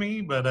 4 of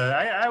me, but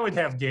I would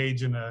have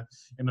Gage in a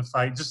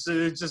fight.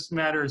 It just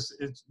matters.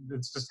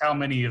 It's just how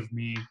many of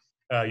me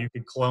you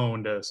could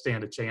clone to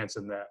stand a chance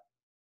in that.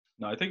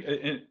 No, I think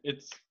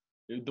it's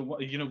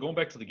going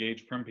back to the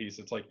Gage Prim piece.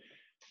 It's like,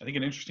 I think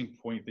an interesting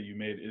point that you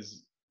made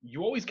is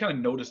you always kind of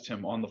noticed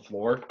him on the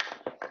floor.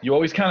 You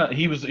always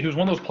he was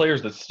one of those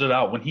players that stood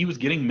out when he was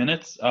getting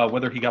minutes,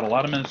 whether he got a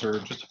lot of minutes or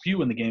just a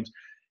few in the games.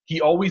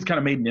 He always kind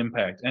of made an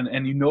impact,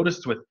 and you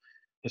noticed with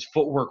his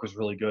footwork was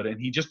really good,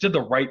 and he just did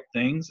the right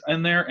things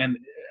in there. And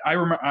I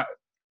remember,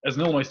 as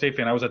an Illinois State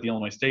fan, I was at the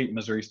Illinois State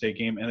Missouri State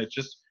game, and it's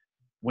just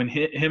when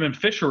him and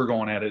Fisher were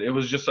going at it, it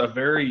was just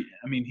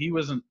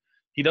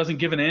he doesn't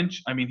give an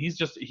inch. I mean, he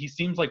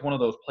seems like one of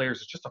those players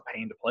that's just a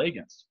pain to play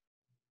against.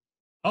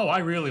 Oh, I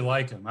really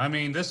like him. I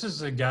mean, this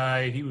is a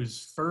guy, he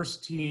was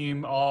first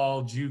team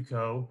all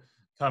JUCO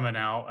coming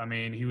out. I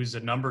mean, he was the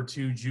number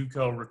 2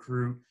 JUCO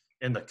recruit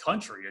in the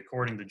country,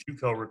 according to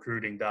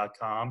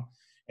JUCOrecruiting.com.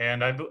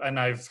 And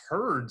I've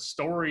heard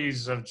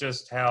stories of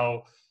just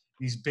how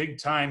these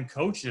big-time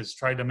coaches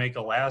tried to make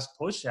a last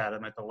push at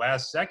him at the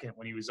last second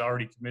when he was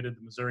already committed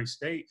to Missouri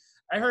State.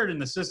 I heard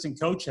an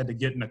assistant coach had to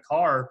get in a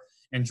car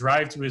and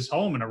drive to his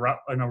home in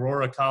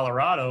Aurora,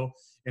 Colorado,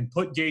 and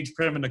put Gage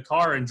Prim in the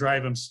car and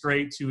drive him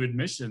straight to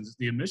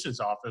the admissions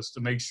office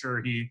to make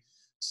sure he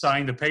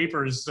signed the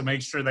papers to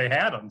make sure they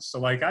had him. So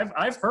like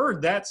I've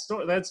heard that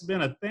story. That's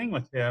been a thing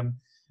with him.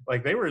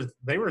 Like they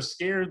were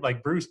scared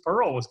like Bruce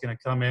Pearl was going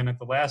to come in at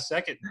the last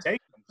second and take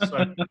him.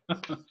 So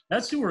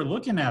that's who we're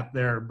looking at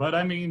there. But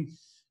I mean,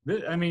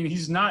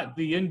 he's not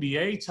the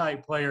NBA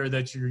type player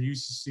that you're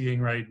used to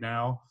seeing right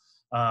now.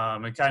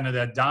 And kind of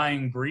that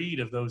dying breed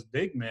of those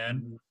big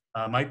men.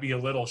 might be a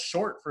little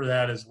short for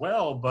that as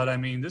well. But, I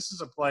mean, this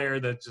is a player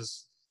that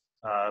just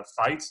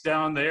fights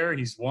down there.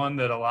 He's one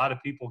that a lot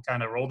of people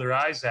kind of roll their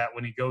eyes at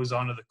when he goes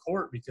onto the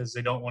court because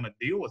they don't want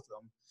to deal with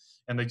him.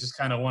 And they just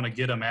kind of want to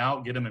get him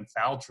out, get him in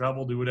foul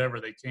trouble, do whatever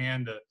they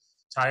can to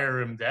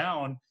tire him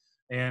down.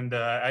 And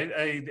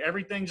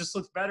everything just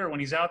looks better when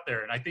he's out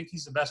there. And I think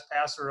he's the best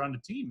passer on the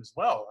team as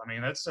well. I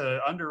mean, that's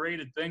an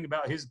underrated thing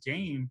about his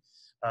game,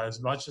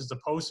 as much as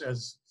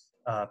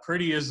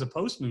pretty as the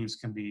post moves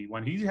can be.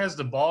 When he has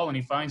the ball and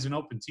he finds an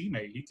open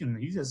teammate,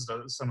 he has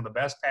some of the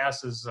best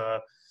passes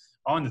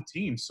on the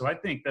team. So I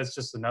think that's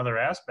just another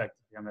aspect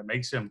of him that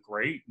makes him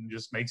great and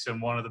just makes him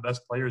one of the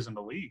best players in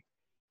the league.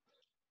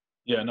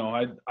 Yeah,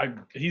 no,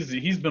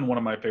 he's been one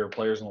of my favorite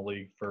players in the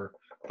league for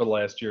the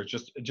last year.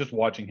 Just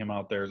watching him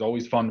out there is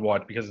always fun to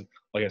watch because,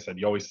 like I said,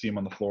 you always see him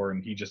on the floor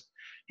and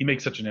he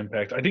makes such an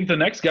impact. I think the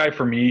next guy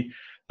for me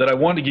that I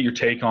wanted to get your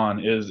take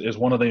on is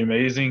one of the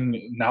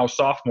amazing now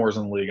sophomores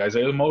in the league,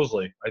 Isaiah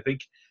Mosley. I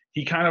think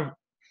he kind of,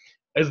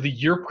 as the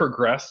year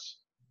progressed,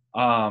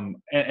 and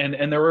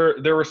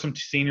there were some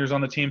seniors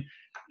on the team,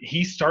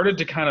 he started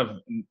to kind of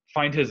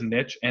find his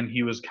niche, and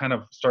he was kind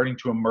of starting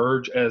to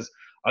emerge as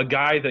a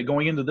guy that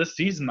going into this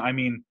season, I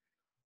mean,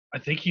 I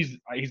think he's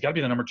got to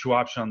be the number 2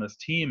 option on this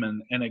team,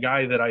 and a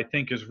guy that I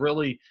think is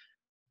really.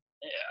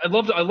 I'd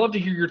love to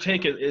hear your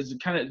take. Is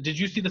kind of, did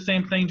you see the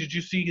same thing? Did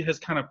you see his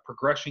kind of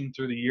progression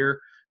through the year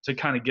to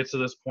kind of get to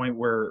this point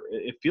where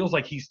it feels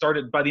like he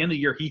started by the end of the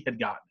year he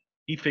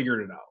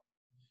figured it out?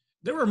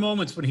 There were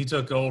moments when he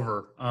took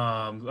over,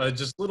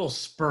 just little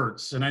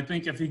spurts, and I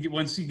think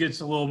once he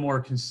gets a little more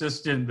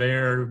consistent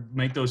there,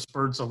 make those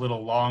spurts a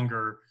little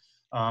longer.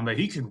 That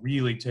he could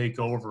really take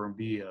over and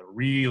be a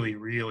really,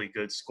 really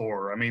good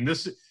scorer. I mean,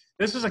 this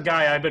is a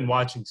guy I've been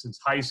watching since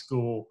high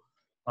school.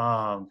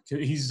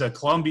 He's a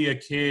Columbia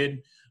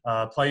kid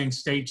playing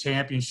state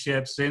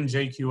championships in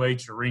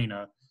JQH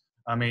Arena.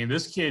 I mean,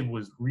 this kid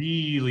was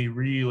really,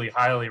 really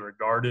highly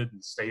regarded in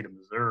the state of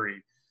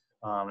Missouri.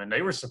 And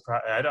they were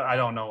surprised. I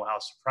don't know how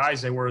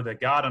surprised they were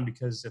that got him,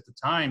 because at the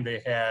time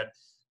they had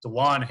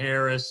DeJuan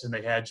Harris and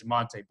they had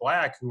Jamonte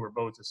Black, who were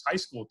both his high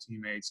school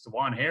teammates.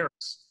 DeJuan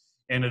Harris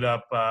he ended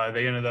up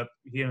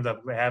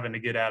having to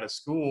get out of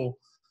school,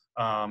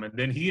 and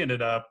then he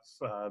ended up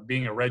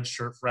being a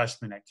redshirt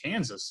freshman at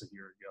Kansas a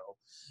year ago.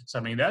 So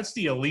I mean, that's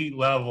the elite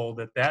level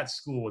that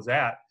school was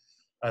at,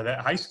 that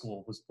high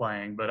school was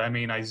playing. But I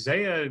mean,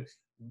 Isaiah,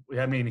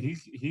 I mean,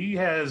 he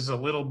has a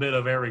little bit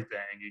of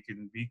everything. He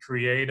can be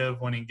creative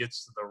when he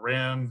gets to the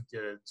rim.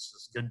 It's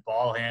just good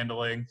ball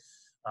handling.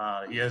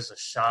 He has a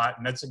shot,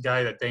 and that's a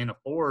guy that Dana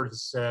Ford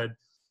has said.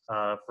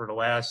 For the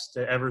last,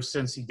 ever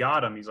since he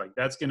got him, he's like,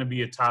 that's going to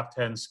be a top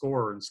 10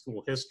 scorer in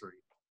school history.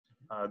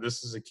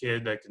 This is a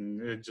kid that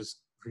can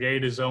just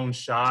create his own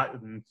shot,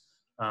 and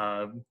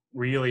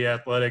really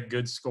athletic,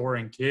 good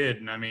scoring kid.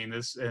 And I mean,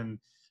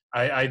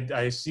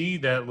 I see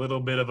that little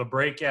bit of a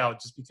breakout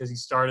just because he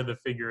started to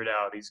figure it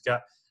out. He's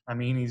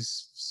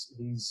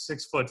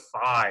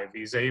 6'5".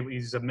 He's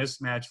a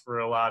mismatch for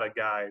a lot of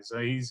guys.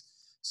 He's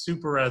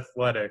super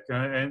athletic.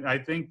 And I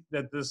think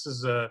that this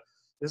is a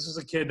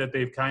kid that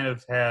they've kind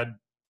of had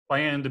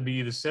planned to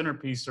be the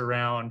centerpiece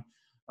around,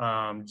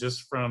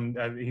 just from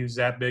he was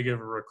that big of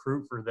a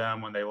recruit for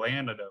them when they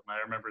landed him. I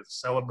remember the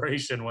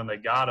celebration when they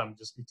got him,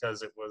 just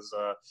because it was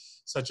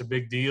such a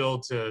big deal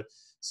to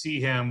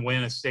see him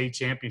win a state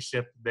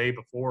championship the day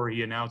before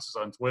he announces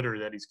on Twitter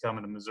that he's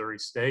coming to Missouri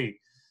State.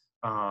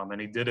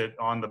 And he did it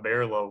on the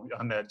Bear logo,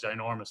 on that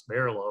ginormous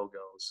Bear logo.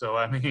 So,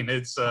 I mean,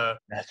 it's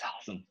that's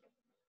awesome.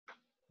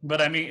 But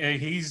I mean,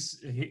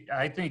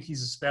 I think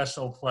he's a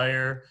special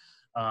player.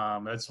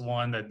 That's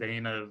one that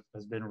Dana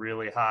has been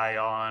really high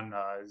on.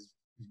 He's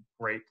a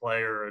great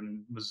player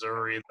in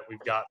Missouri that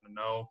we've gotten to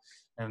know.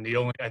 And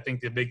I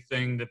think the big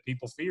thing that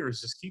people fear is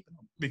just keeping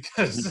him,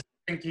 because I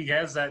think he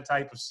has that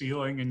type of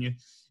ceiling.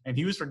 And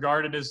he was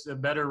regarded as a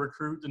better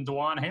recruit than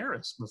DeJuan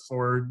Harris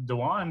before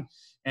DeJuan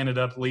ended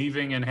up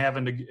leaving and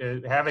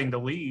having to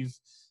leave.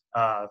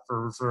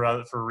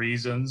 For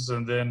reasons,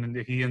 and then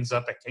he ends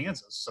up at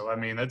Kansas. So I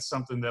mean, that's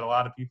something that a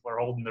lot of people are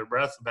holding their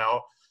breath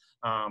about.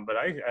 But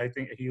I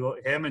think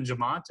him and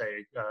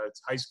Jamonte,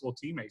 high school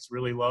teammates,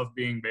 really love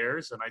being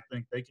Bears, and I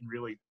think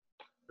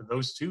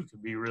those two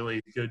could be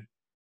really good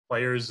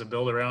players to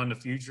build around the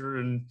future,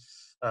 and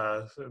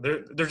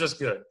they're just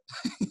good.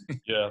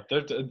 Yeah,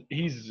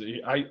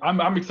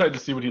 I'm excited to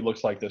see what he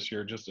looks like this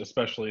year, just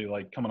especially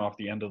like coming off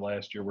the end of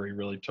last year where he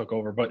really took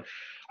over. But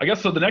I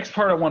guess so the next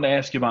part I wanted to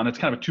ask you about, and it's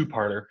kind of a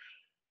two-parter.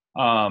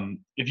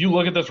 If you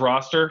look at this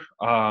roster,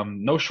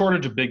 no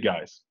shortage of big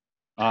guys.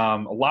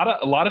 A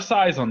lot of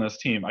size on this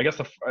team. I guess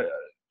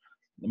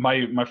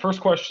my first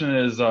question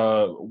is,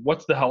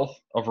 what's the health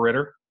of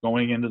Ritter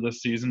going into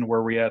this season? Where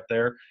are we at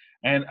there?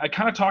 And I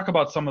kind of talk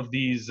about some of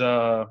these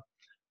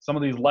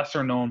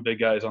lesser known big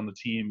guys on the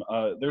team.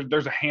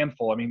 There's a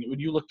handful. I mean, when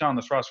you look down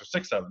this roster,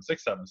 6'7",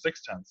 6'10",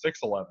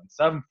 6'11",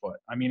 7 foot.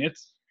 I mean, it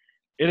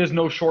is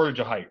no shortage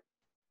of height.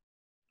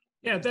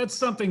 Yeah, that's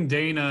something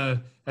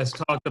Dana has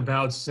talked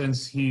about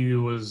since he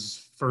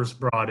was first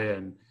brought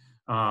in.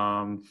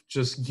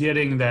 just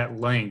getting that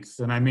length.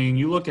 And I mean,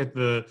 you look at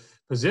the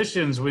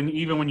positions when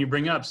you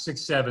bring up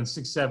 6'7",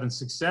 6'7",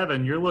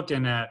 6'7", you're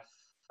looking at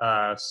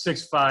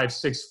 6'5",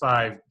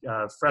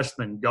 6'5"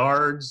 freshman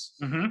guards,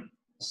 6'7"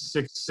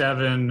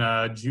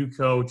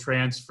 JUCO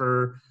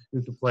transfer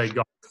who could play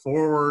guard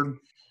forward,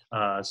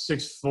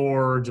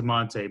 6'4"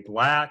 Jamonte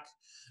Black.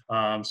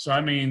 So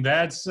I mean,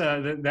 that's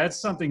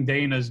something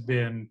Dana's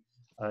been.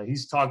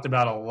 He's talked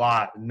about a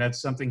lot, and that's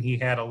something he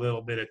had a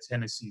little bit at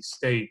Tennessee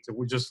State,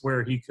 just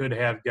where he could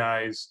have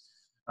guys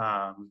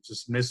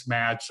just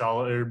mismatch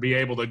or be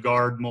able to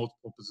guard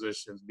multiple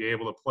positions, be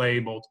able to play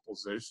multiple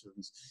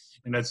positions,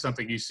 and that's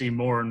something you see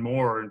more and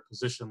more in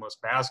positionless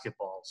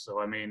basketball.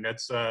 So I mean,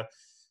 that's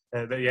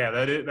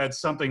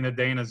something that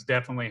Dana's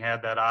definitely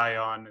had that eye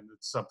on, and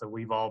it's something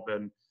we've all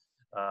been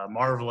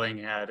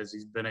marveling at as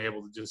he's been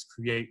able to just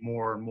create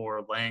more and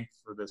more length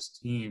for this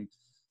team.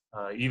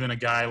 Even a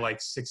guy like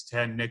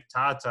 6'10" Nick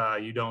Tata,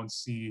 you don't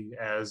see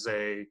as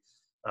a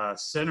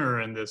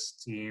center in this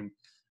team.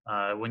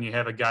 When you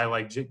have a guy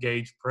like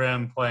Gage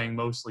Prim playing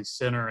mostly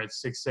center at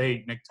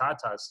 6'8", Nick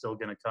Tata is still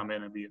going to come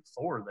in and be a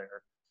 4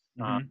 there.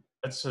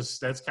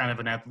 That's kind of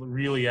a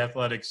really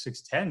athletic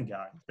 6'10"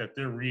 guy that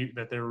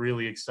they're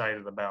really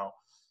excited about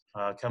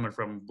coming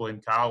from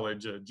Blinn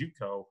College,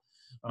 JUCO.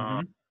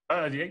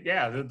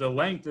 The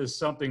length is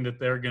something that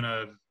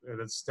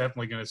that's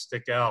definitely gonna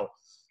stick out.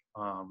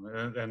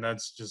 And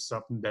that's just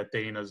something that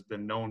Dana's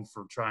been known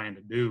for trying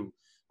to do.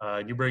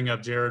 You bring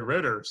up Jared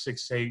Ritter,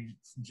 6'8"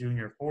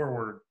 junior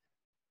forward.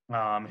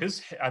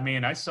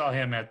 I saw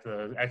him at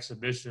the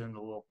exhibition, the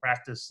little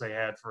practice they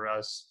had for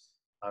us,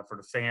 for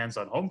the fans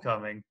on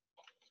homecoming.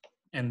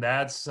 And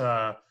that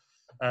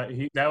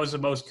was the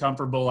most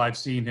comfortable I've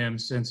seen him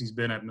since he's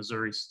been at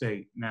Missouri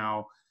State.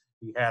 Now,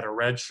 he had a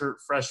redshirt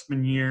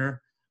freshman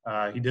year.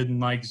 He didn't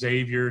like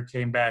Xavier,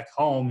 came back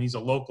home. He's a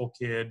local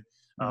kid.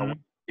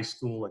 High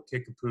school at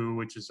Kickapoo,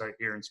 which is right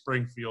here in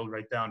Springfield,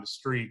 right down the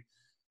street.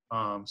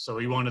 So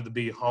he wanted to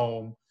be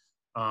home.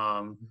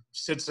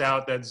 Sits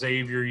out that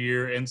Xavier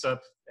year, ends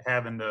up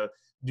having to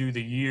do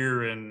the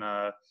year in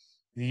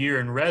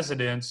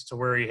residence, to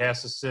where he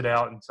has to sit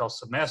out until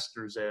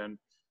semesters end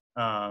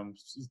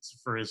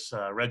for his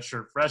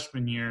redshirt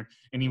freshman year.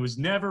 And he was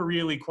never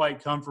really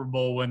quite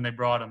comfortable when they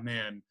brought him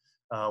in.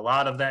 A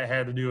lot of that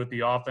had to do with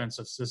the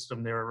offensive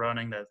system they were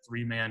running, that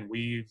 3-man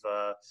weave,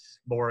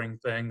 boring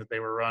thing that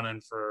they were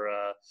running for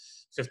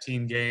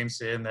 15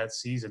 games in that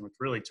season, which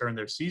really turned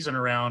their season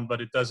around, but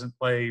it doesn't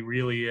play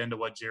really into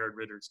what Jared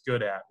Ritter's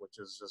good at, which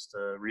is just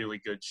a really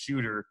good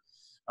shooter.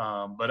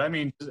 But I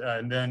mean,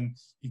 and then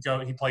he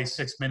played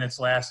 6 minutes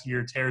last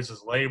year, tears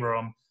his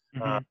labrum,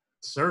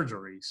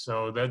 surgery.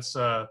 So that's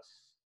so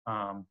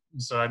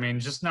I mean,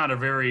 just not a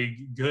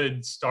very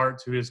good start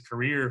to his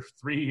career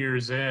 3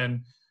 years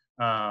in.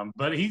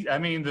 But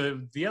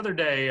the other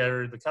day,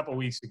 or the couple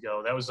weeks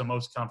ago, that was the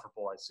most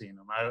comfortable I've seen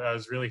him. I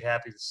was really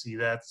happy to see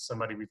that.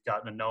 Somebody we've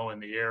gotten to know in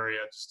the area,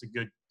 just a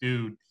good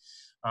dude.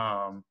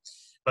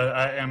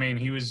 But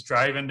he was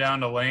driving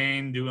down the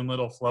lane, doing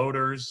little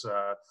floaters,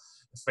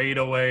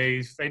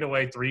 fadeaway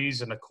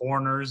threes in the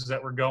corners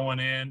that were going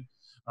in.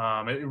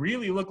 It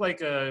really looked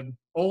like an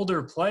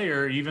older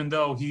player, even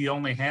though he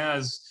only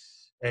has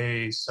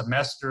a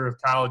semester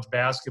of college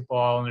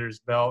basketball under his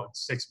belt,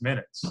 6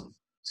 minutes.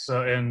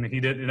 So, and he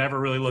never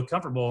really looked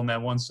comfortable in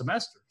that one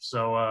semester.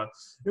 So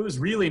it was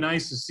really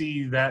nice to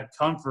see that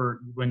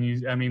comfort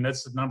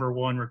that's the number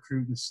 1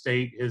 recruit in the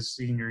state his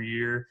senior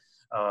year,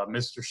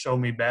 Mr. Show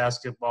Me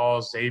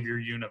Basketball, Xavier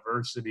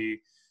University.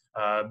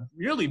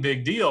 Really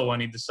big deal when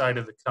he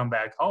decided to come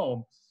back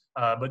home,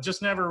 but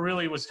just never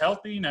really was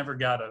healthy, never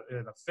got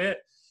in a fit.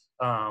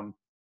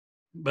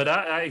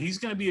 But he's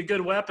going to be a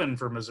good weapon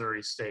for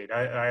Missouri State.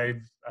 I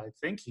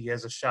think he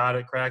has a shot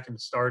at cracking the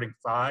starting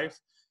 5.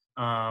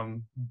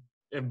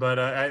 But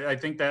I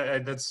think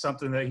that's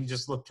something that he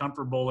just looked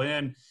comfortable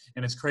in,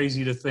 and it's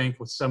crazy to think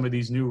with some of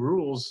these new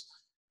rules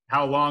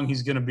how long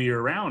he's going to be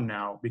around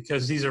now,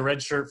 because he's a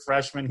redshirt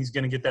freshman. He's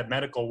going to get that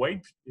medical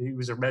waiver.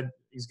 He's going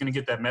to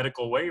get that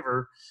medical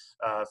waiver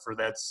for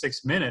that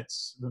 6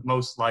 minutes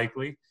most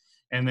likely,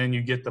 and then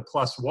you get the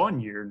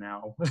 +1 year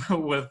now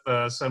with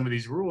some of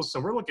these rules. So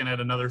we're looking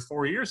at another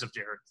 4 years of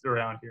Jared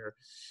around here,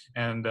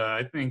 and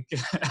I think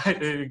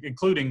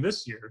including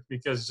this year,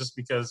 because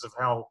of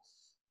how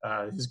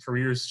his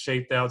career's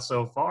shaped out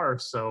so far.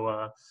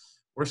 So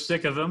we're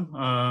sick of him,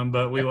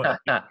 but we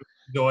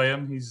enjoy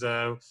him.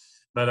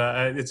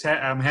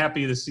 I'm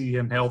happy to see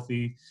him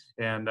healthy,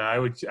 and I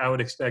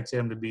would expect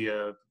him to be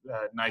a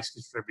nice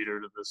contributor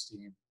to this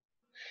team.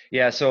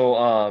 Yeah,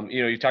 so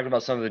you talked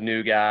about some of the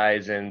new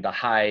guys and the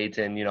height,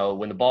 and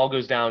when the ball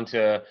goes down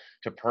to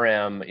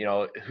Prim,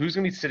 who's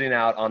going to be sitting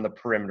out on the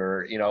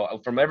perimeter?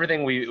 From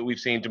everything we've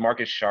seen,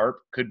 DeMarcus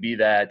Sharp could be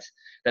that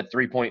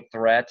 3-point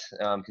threat,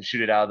 can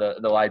shoot it out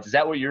of the lights. Is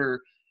that what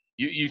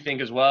you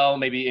think as well?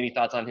 Maybe any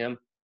thoughts on him?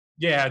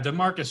 Yeah,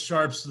 DeMarcus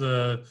Sharp's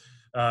the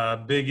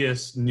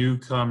biggest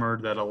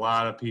newcomer that a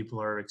lot of people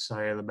are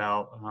excited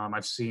about.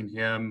 I've seen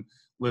him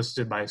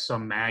listed by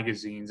some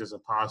magazines as a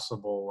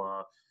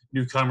possible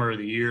newcomer of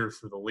the year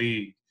for the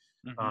league.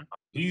 Mm-hmm.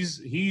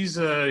 He's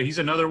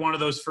another one of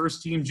those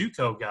first team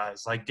JUCO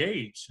guys like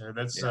Gage.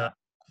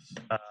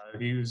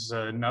 He was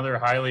another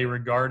highly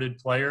regarded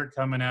player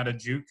coming out of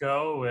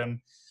JUCO, and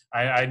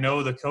I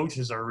know the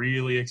coaches are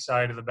really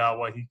excited about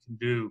what he can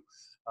do.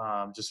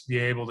 Just be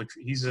able to.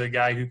 He's a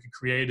guy who could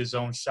create his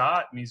own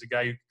shot, and he's a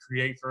guy who can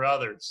create for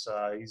others.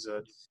 He's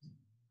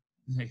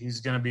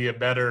going to be a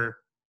better.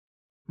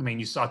 I mean,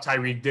 you saw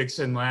Tyreek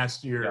Dixon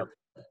last year.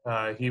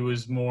 Yep. He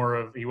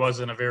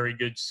wasn't a very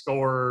good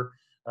scorer,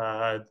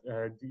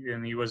 and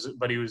he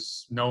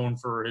was known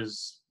for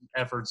his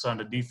efforts on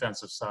the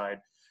defensive side.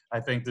 I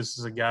think this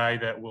is a guy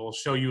that will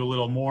show you a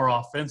little more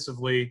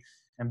offensively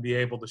and be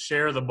able to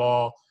share the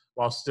ball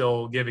while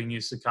still giving you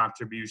some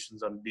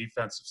contributions on the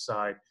defensive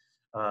side.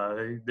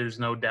 There's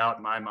no doubt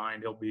in my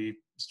mind he'll be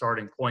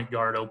starting point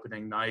guard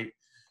opening night,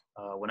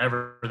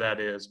 whenever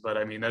that is. But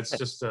I mean, that's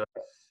just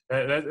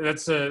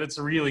that's a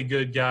really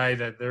good guy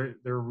that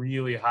they're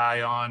really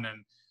high on,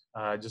 and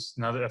just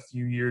a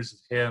few years of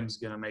him is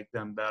going to make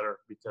them better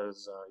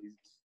because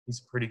he's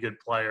a pretty good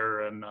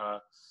player, and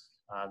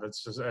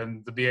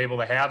and to be able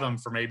to have him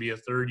for maybe a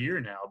third year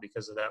now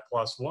because of that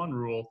 +1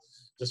 rule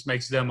just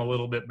makes them a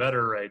little bit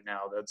better right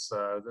now. That's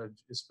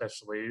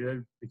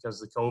especially because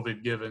the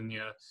COVID giving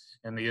you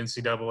and the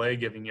NCAA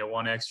giving you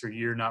one extra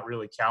year, not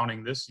really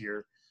counting this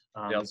year.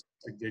 It's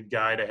a good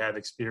guy to have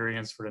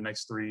experience for the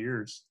next 3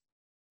 years.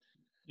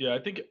 Yeah, I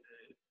think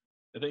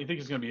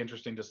it's going to be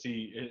interesting to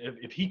see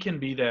if he can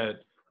be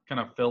that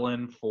kind of fill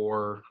in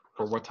for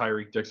what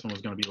Tyreek Dixon was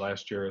going to be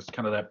last year, as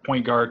kind of that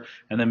point guard,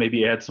 and then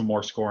maybe add some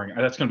more scoring.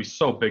 That's going to be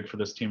so big for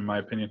this team, in my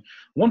opinion.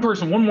 One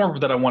more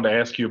that I wanted to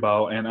ask you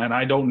about, and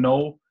I don't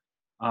know,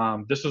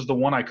 this is the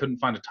one I couldn't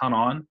find a ton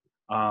on,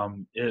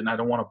 and I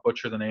don't want to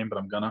butcher the name, but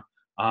I'm gonna.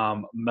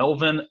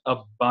 Melvin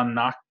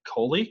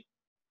Abanakoli,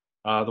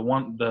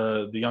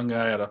 the young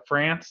guy out of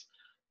France.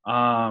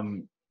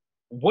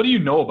 What do you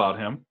know about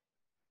him?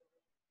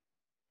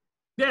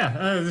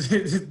 Yeah,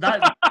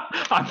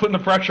 I'm putting the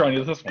pressure on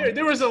you this one.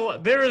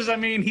 I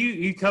mean,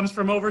 he comes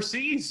from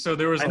overseas, so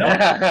there was.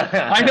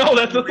 I know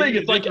that's the thing.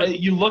 It's like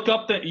you look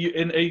up that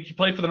he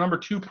played for the number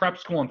 2 prep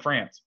school in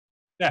France.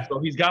 Yeah. So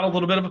he's got a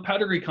little bit of a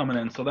pedigree coming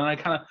in. So then they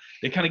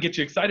kind of get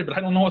you excited, but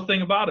I don't know a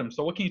thing about him.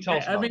 So what can you tell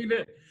us? About him?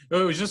 It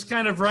was just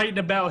kind of writing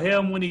about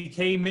him when he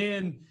came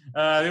in.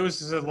 There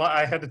was a lot.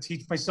 I had to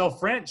teach myself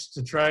French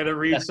to try to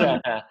read some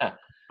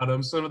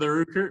of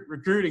the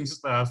recruiting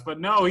stuff. But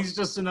no, he's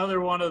just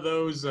another one of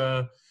those.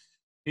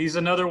 He's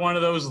another one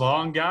of those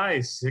long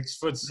guys,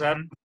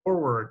 6'7"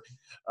 forward.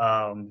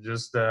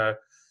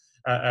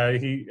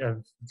 He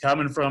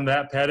coming from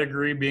that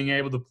pedigree, being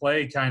able to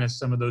play kind of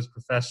some of those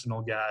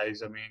professional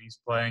guys. I mean, he's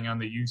playing on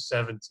the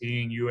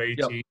U17,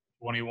 U18,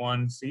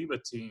 21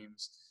 FIBA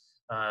teams,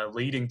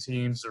 leading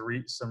teams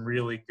to some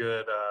really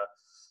good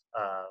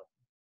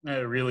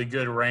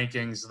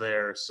rankings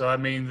there. So, I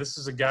mean, this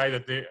is a guy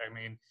that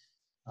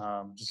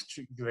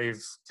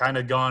they've kind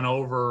of gone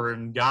over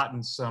and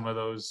gotten some of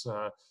those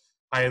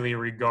highly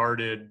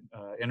regarded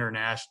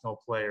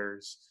international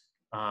players.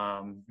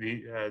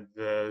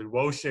 The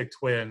Wojcik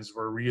twins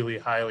were really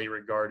highly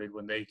regarded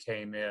when they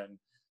came in,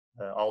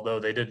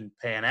 although they didn't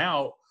pan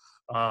out.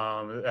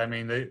 I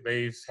mean,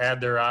 they've had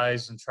their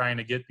eyes in trying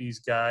to get these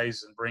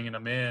guys and bringing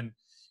them in.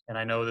 And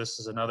I know this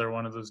is another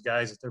one of those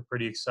guys that they're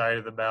pretty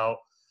excited about.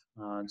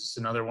 Just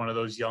another one of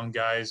those young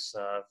guys,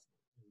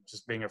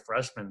 just being a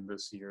freshman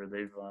this year.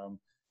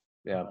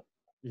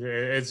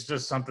 It's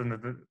just something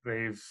that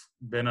they've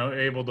been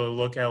able to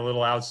look at a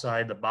little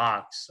outside the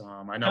box.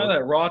 I know kind of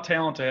that raw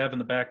talent to have in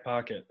the back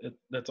pocket.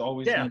 That's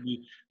always going to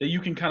be that you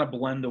can kind of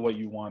blend to what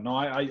you want. No,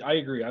 I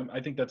agree. I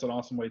think that's an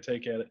awesome way to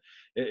take at it.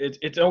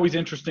 It's always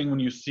interesting when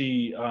you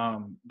see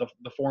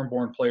the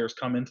foreign-born players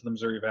come into the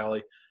Missouri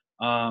Valley.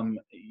 I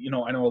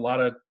know a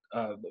lot of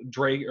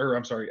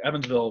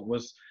Evansville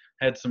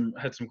had some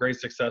great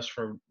success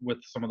with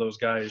some of those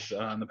guys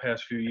in the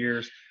past few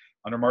years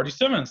under Marty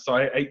Simmons. So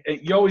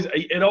it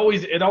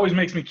always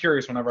makes me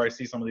curious whenever I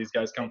see some of these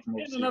guys come from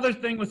overseas. And another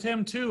thing with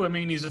him too, I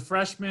mean, he's a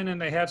freshman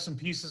and they have some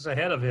pieces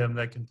ahead of him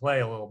that can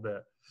play a little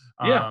bit.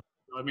 I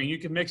mean, you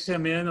can mix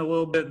him in a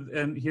little bit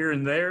and here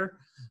and there,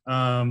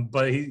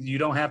 but you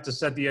don't have to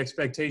set the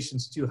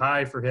expectations too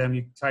high for him.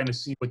 You kind of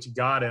see what you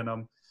got in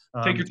him.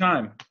 Take your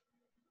time.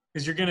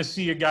 Because you're going to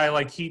see a guy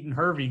like Keaton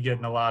Hervey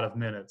getting a lot of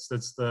minutes.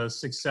 That's the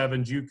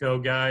 6'7"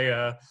 JUCO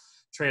guy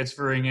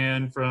transferring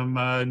in from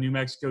New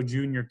Mexico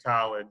Junior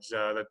College.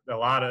 That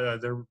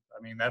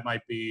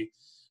might be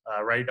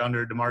right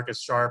under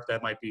DeMarcus Sharp.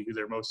 That might be who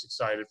they're most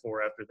excited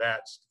for after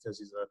that, just because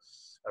he's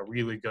a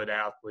really good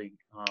athlete.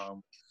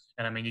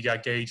 And, I mean, you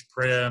got Gage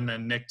Prim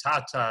and Nick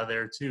Tata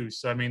there too.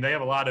 So, I mean, they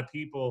have a lot of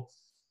people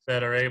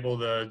that are able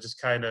to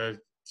just kind of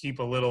keep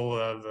a little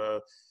of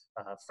the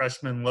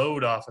freshman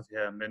load off of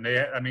him. And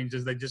they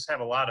just have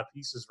a lot of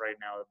pieces right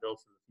now to build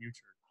for the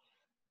future.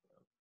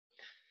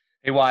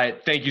 Hey,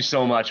 Wyatt, thank you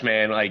so much,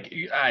 man. Like,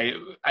 I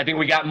think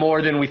we got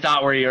more than we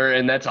thought we were,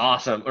 and that's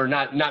awesome. Or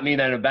not mean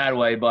that in a bad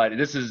way, but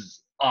this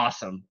is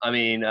awesome. I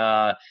mean,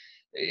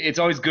 it's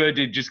always good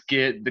to just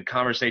get the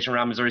conversation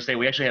around Missouri State.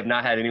 We actually have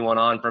not had anyone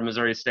on from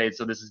Missouri State,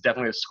 so this is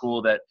definitely a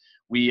school that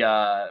we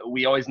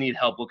always need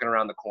help looking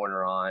around the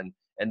corner on,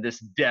 and this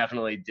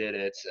definitely did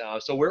it.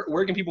 So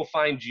where can people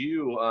find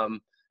you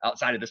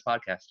outside of this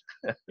podcast?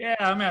 Yeah,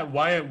 I'm at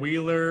Wyatt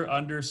Wheeler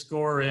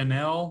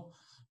 _NL.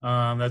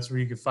 That's where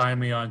you can find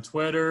me on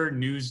Twitter.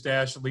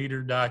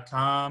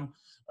 News-leader.com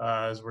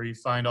is where you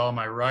find all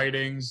my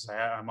writings.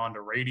 I'm on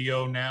the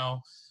radio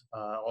now.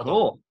 Although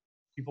Cool.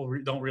 people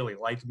don't really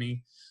like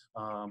me.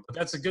 But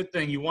that's a good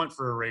thing you want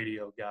for a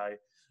radio guy.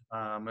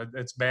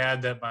 It's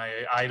bad that my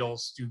idol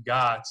Stu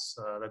Gatz,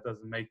 that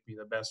doesn't make me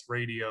the best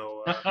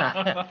radio.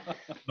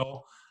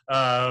 No,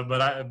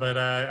 but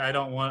I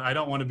don't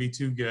want to be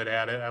too good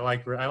at it. I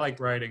like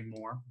writing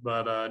more.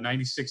 But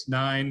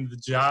 96.9 The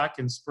Jock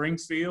in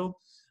Springfield.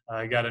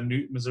 I got a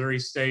new Missouri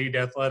State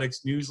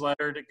athletics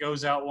newsletter that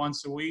goes out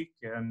once a week,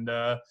 and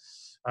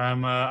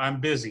I'm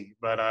busy.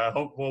 But I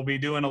hope we'll be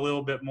doing a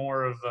little bit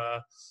more of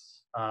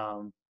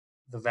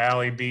the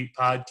Valley Beat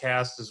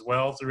podcast as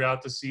well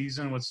throughout the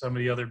season with some of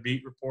the other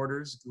beat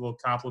reporters. A little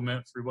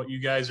compliment for what you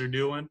guys are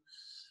doing,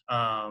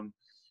 and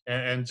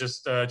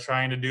just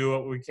trying to do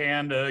what we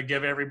can to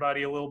give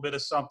everybody a little bit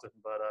of something.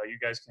 But you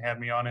guys can have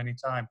me on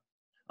anytime.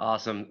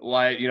 Awesome.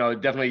 Well,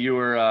 definitely you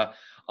were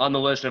on the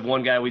list of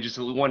one guy we just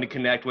wanted to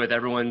connect with.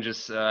 Everyone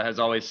just has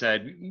always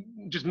said,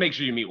 just make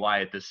sure you meet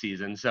Wyatt this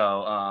season.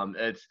 So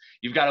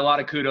you've got a lot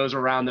of kudos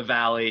around the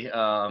Valley.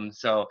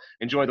 So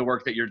enjoy the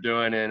work that you're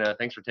doing, and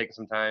thanks for taking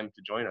some time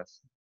to join us.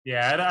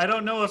 Yeah, I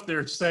don't know if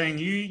they're saying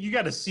you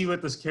got to see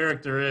what this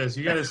character is.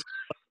 You got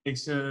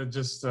to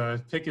just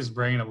pick his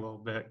brain a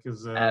little bit,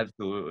 because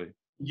absolutely.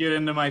 Get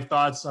into my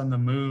thoughts on the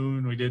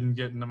moon. We didn't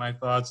get into my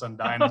thoughts on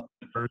dinosaurs,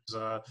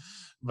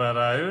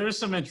 but there's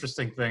some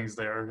interesting things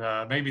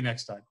there. Maybe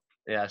next time.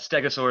 Yeah,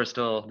 Stegosaurus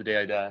still the day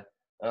I die.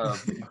 All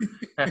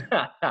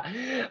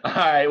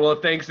right. Well,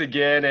 thanks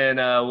again, and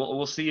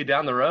we'll see you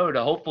down the road.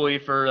 Hopefully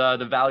for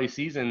the Valley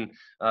season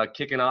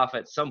kicking off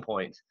at some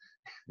point.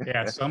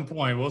 Yeah, at some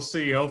point. We'll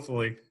see.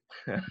 Hopefully.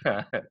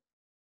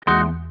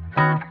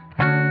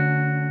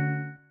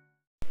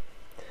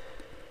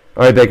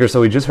 All right, Baker, so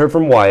we just heard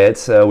from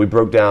Wyatt. We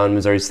broke down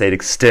Missouri State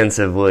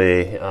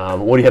extensively.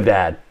 What do you have to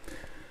add?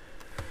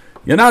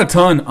 Yeah, not a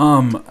ton.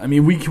 I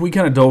mean, we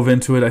kind of dove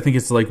into it. I think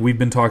it's like we've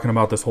been talking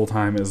about this whole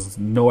time is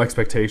no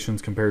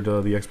expectations compared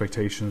to the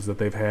expectations that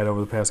they've had over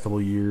the past couple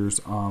of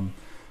years.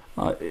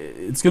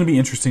 It's going to be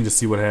interesting to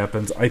see what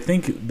happens. I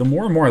think the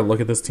more and more I look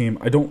at this team,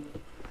 I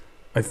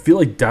feel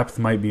like depth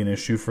might be an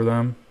issue for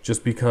them,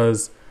 just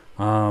because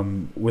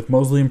with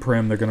Mosley and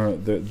Prim,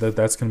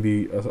 that's gonna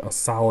be a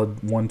solid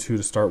 1-2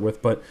 to start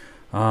with. But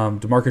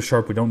DeMarcus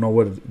Sharp, we don't know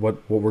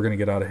what we're gonna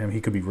get out of him. He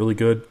could be really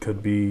good,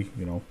 could be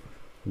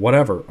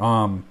whatever.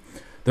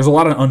 There's a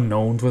lot of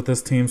unknowns with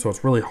this team, so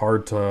it's really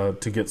hard to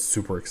get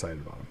super excited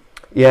about him.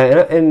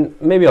 Yeah, and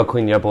maybe I'll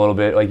clean you up a little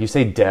bit. Like you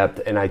say,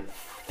 depth, and I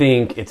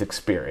think it's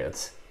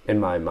experience in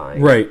my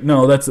mind. Right.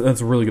 No, that's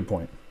a really good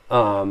point.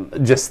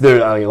 Just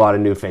there are a lot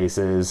of new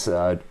faces.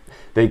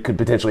 They could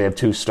potentially have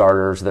 2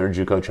 starters that are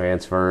JUCO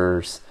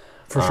transfers.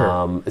 For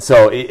sure.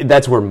 So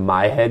that's where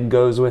my head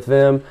goes with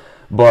them.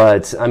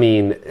 But, I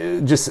mean,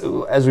 just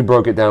as we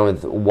broke it down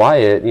with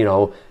Wyatt,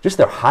 just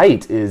their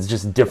height is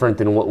just different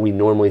than what we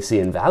normally see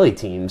in Valley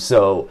teams.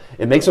 So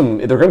it makes them –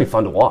 they're going to be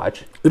fun to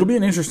watch. It'll be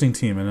an interesting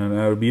team, and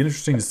it'll be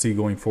interesting to see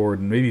going forward,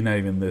 and maybe not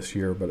even this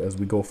year, but as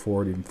we go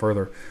forward even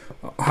further,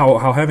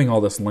 how having all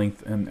this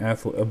length and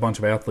a bunch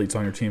of athletes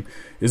on your team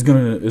is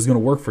going to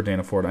work for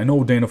Dana Ford. I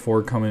know Dana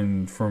Ford,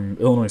 coming from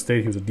Illinois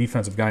State, he was a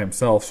defensive guy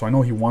himself, so I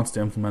know he wants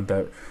to implement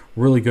that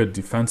really good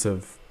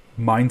defensive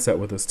mindset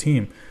with his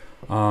team.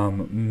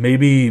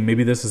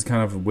 Maybe this is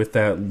kind of with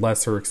that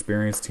lesser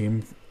experienced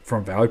team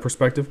from Valley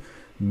perspective.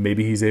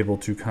 Maybe he's able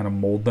to kind of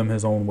mold them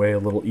his own way a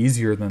little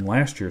easier than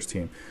last year's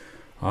team.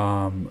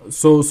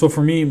 So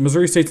for me,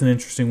 Missouri State's an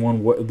interesting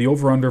one. The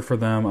over/under for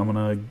them, I'm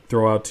going to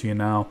throw out to you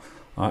now.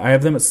 I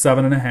have them at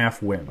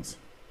 7.5 wins.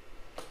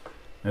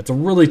 And it's a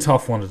really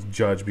tough one to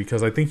judge,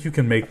 because I think you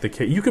can make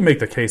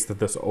the case that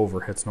this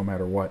over hits no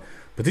matter what.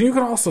 But then you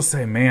can also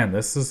say, man,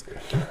 this is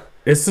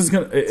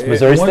gonna. It's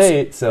Missouri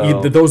State,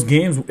 so those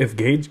games, if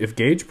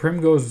Gage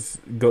Prim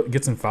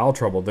gets in foul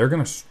trouble, they're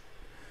gonna.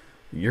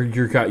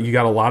 You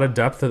got a lot of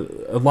depth,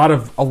 a lot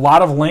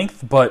of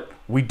length, but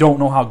we don't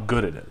know how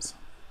good it is.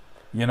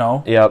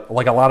 Yep.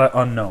 Like a lot of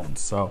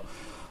unknowns. So,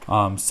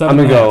 7.5. I'm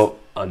gonna go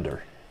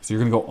under. So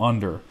you're gonna go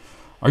under.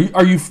 Are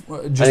you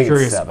just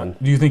curious? 7.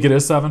 Do you think it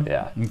is 7?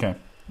 Yeah. Okay.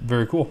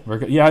 Very cool. Very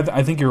good. Yeah,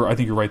 I think you're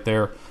right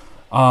there.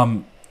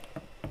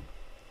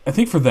 I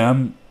think for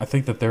them, I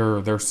think that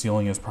their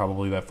ceiling is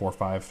probably that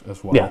 4-5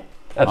 as well. Yeah,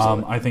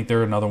 absolutely. I think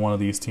they're another one of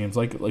these teams.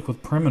 Like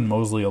with Prim and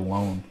Mosley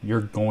alone,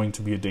 you're going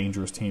to be a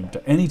dangerous team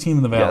to any team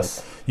in the Valley.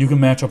 Yes. You can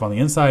match up on the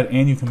inside,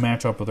 and you can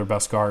match up with their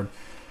best guard.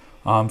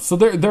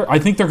 So I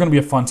think they're going to be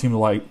a fun team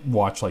to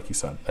watch, like you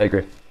said. I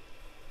agree.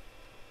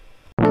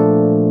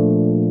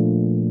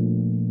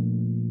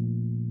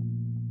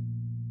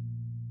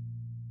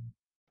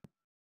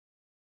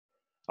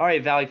 All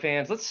right, Valley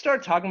fans, let's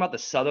start talking about the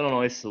Southern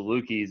Illinois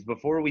Salukis.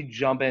 Before we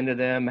jump into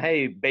them,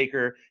 hey,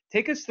 Baker,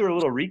 take us through a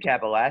little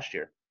recap of last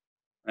year.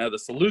 The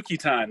Saluki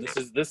time.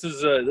 This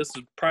is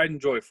pride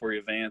and joy for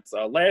you, Vance.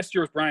 Last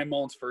year was Brian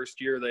Mullen's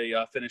first year. They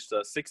finished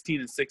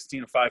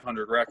 16-16, a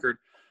 500 record.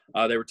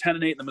 They were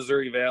 10-8 in the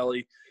Missouri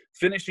Valley,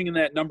 finishing in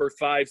that number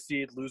 5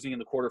 seed, losing in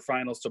the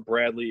quarterfinals to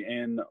Bradley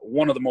in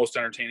one of the most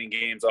entertaining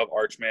games of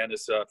Arch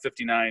Madness,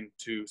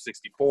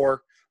 59-64.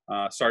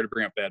 Sorry to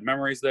bring up bad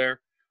memories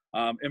there.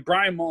 In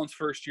Brian Mullen's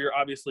first year,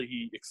 obviously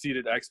he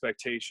exceeded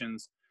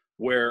expectations,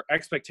 where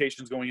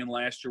expectations going in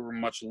last year were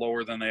much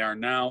lower than they are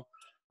now.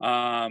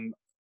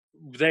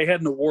 They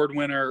had an award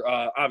winner.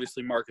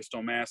 Obviously, Marcus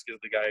Domask is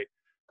the guy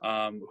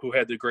who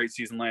had the great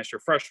season last year,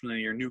 freshman of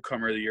the year,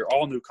 newcomer of the year,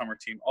 all newcomer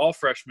team, all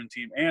freshman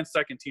team, and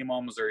second team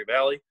all Missouri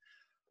Valley.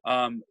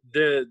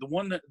 The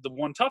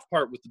one tough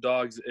part with the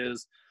Dogs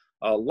is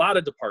a lot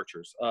of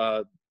departures.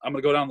 I'm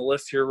going to go down the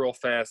list here real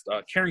fast.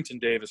 Carrington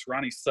Davis,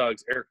 Ronnie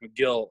Suggs, Eric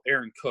McGill,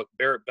 Aaron Cook,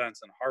 Barrett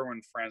Benson, Harwin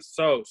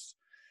Francois,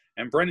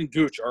 and Brendan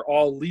Gooch are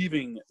all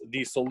leaving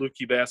the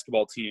Saluki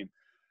basketball team.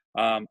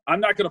 I'm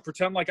not going to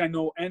pretend like I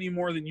know any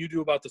more than you do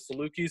about the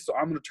Salukis, so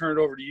I'm going to turn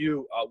it over to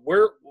you.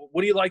 What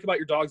do you like about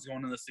your Dogs going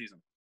into this season?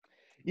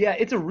 Yeah,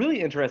 it's a really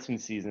interesting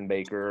season,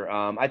 Baker.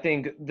 I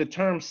think the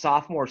term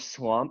sophomore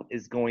slump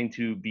is going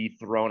to be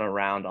thrown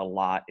around a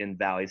lot in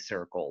Valley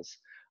circles.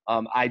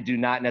 I do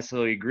not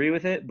necessarily agree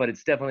with it, but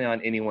it's definitely on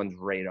anyone's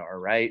radar,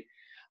 right?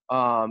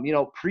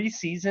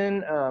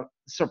 Preseason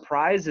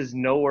surprise is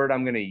no word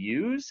I'm going to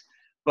use,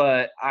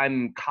 but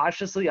I'm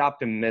cautiously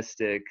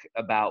optimistic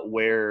about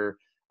where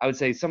I would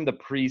say some of the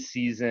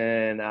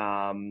preseason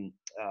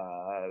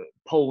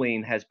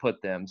polling has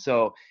put them.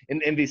 So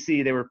in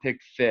MVC, they were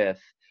picked 5th.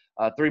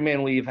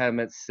 Three-man weave had them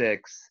at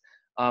 6th.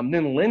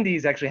 Then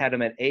Lindy's actually had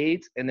them at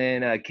 8th. And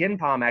then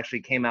KenPom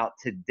actually came out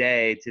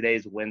today.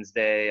 Today's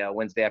Wednesday,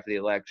 Wednesday after the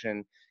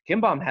election.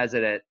 KenPom has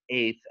it at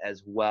 8th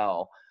as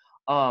well.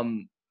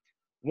 One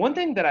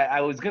thing that I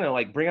was going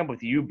to bring up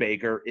with you,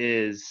 Baker,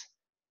 is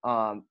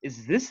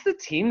this the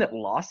team that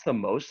lost the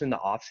most in the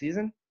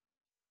offseason?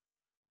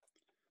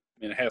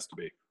 I mean, it has to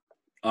be.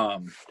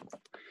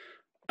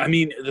 I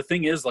mean, the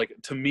thing is,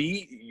 to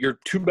me, your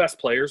 2 best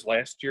players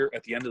last year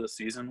at the end of the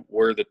season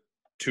were the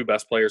 2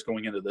 best players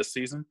going into this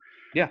season.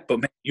 Yeah. But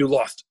man, you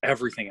lost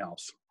everything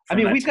else. I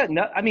mean,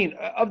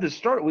 of the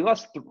start, we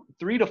lost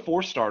 3 to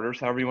 4 starters,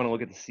 however you want to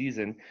look at the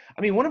season.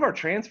 I mean, one of our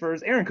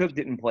transfers, Aaron Cook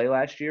didn't play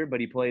last year, but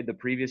he played the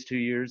previous 2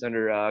 years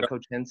under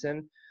Coach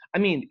Henson. I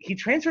mean, he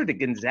transferred to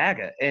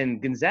Gonzaga, and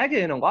Gonzaga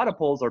in a lot of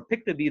polls are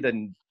picked to be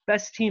the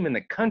best team in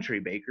the country,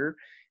 Baker.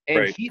 And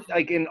right. He,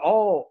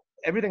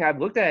 everything I've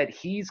looked at,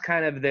 he's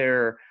kind of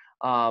their,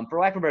 for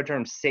lack of a better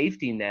term,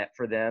 safety net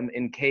for them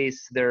in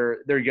case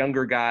they're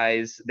younger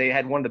guys. They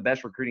had one of the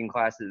best recruiting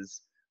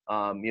classes,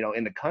 in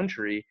the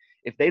country.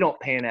 If they don't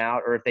pan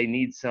out or if they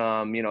need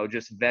some,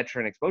 just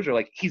veteran exposure,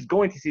 he's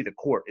going to see the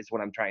court is what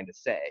I'm trying to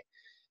say.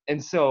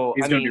 And so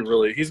he's going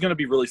to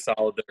be really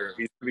solid there.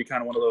 He's going to be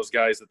kind of one of those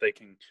guys that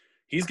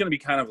he's going to be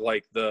kind of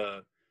like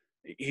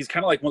he's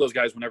kind of like one of those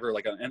guys whenever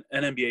an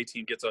NBA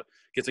team gets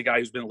a guy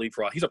who's been in the league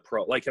for a while. He's a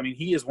pro.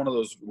 He is one of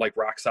those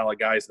rock solid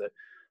guys that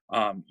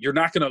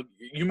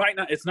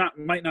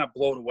might not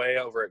blow it away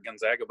over at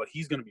Gonzaga, but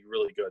he's going to be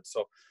really good.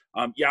 So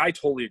I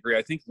totally agree.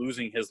 I think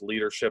losing his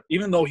leadership,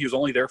 even though he was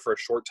only there for a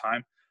short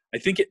time, I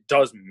think it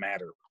does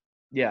matter.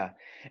 Yeah.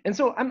 And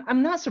so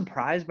I'm not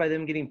surprised by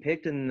them getting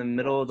picked in the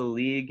middle of the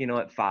league,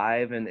 at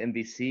 5 and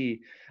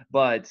MVC.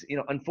 But,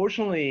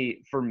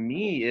 unfortunately for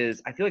me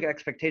is I feel like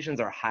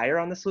expectations are higher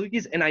on the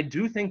Salukis, and I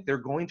do think they're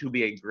going to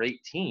be a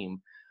great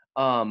team.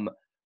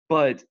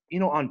 But,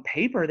 on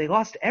paper, they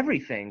lost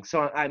everything.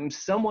 So I'm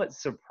somewhat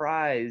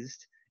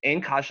surprised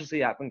and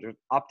cautiously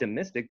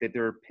optimistic that they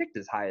were picked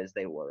as high as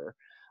they were.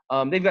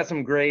 They've got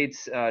some great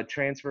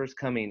transfers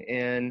coming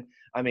in.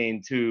 I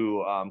mean,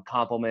 to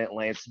complement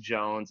Lance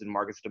Jones and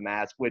Marcus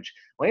Damask, which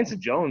Lance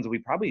Jones we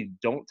probably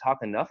don't talk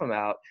enough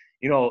about.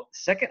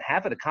 Second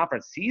half of the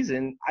conference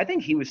season, I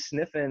think he was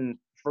sniffing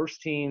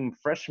first team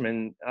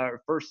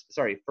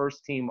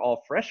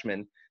all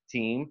freshman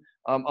team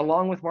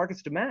along with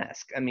Marcus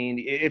Damask. I mean,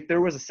 if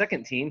there was a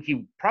second team,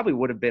 he probably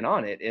would have been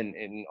on it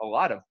in a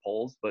lot of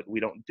polls, but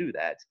we don't do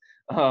that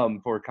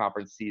for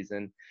conference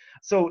season.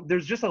 So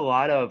there's just a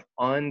lot of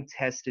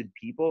untested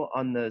people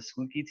on the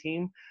Saluki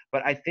team,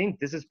 but I think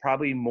this is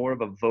probably more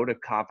of a vote of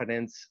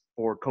confidence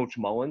for Coach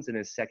Mullins in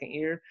his second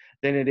year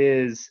than it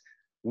is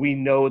we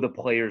know the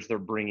players they're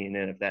bringing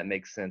in, if that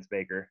makes sense,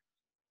 Baker.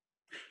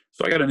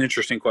 So I got an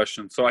interesting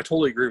question. So I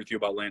totally agree with you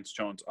about Lance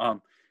Jones.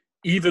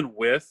 Even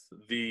with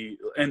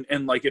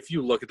if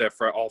you look at that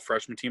all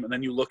freshman team, and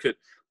then you look at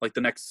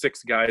the next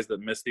 6 guys that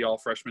missed the all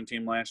freshman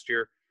team last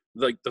year,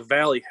 the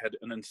Valley had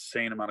an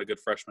insane amount of good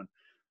freshmen.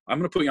 I'm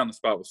going to put you on the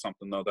spot with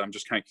something though that I'm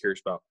just kind of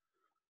curious about.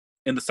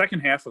 In the second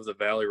half of the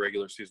Valley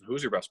regular season,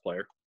 who's your best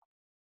player?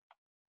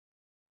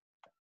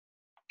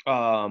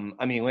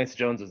 I mean, Lance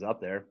Jones is up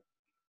there.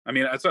 I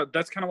mean,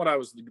 that's kind of what I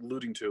was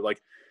alluding to.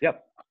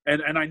 Yep.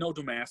 And I know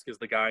Damask is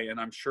the guy, and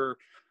I'm sure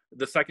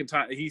the second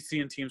time he's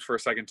seeing teams for a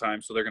second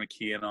time, so they're going to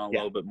key in on a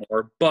little bit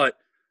more. But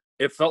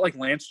it felt like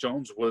Lance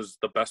Jones was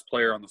the best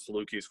player on the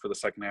Salukis for the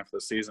second half of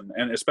the season.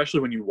 And especially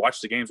when you watch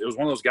the games, it was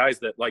one of those guys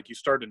that like you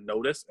started to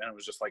notice, and it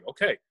was just like,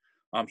 okay,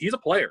 he's a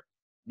player.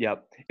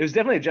 Yep. It was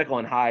definitely a Jekyll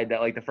and Hyde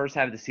that like the first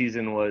half of the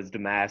season was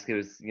Damask. It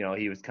was,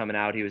 he was coming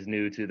out, he was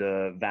new to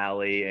the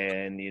Valley,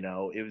 and,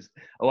 it was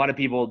a lot of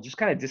people just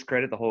kind of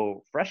discredit the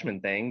whole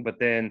freshman thing. But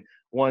then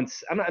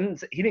once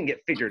he didn't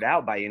get figured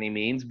out by any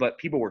means, but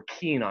people were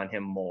keen on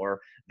him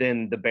more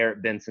than the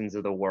Barrett Bensons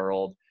of the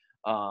world.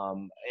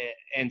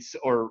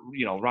 Or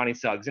Ronnie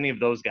Suggs, any of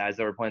those guys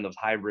that were playing those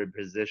hybrid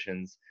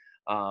positions.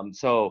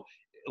 So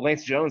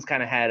Lance Jones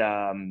kind of had,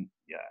 I'm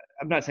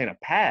not saying a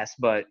pass,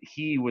 but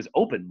he was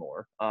open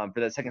more for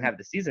that second half of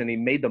the season. And he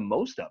made the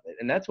most of it.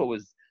 And that's what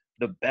was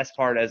the best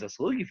part as a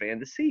Saluki fan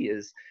to see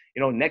is,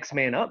 next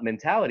man up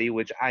mentality,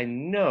 which I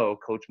know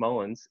Coach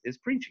Mullins is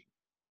preaching.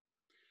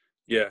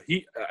 Yeah,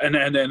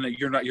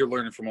 you're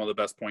learning from one of the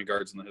best point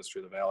guards in the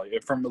history of the Valley.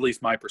 From at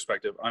least my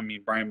perspective, I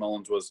mean, Brian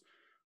Mullins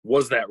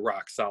was that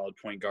rock solid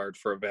point guard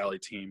for a Valley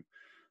team.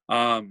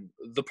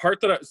 The part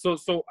that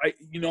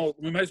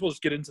we might as well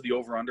just get into the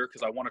over under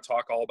because I want to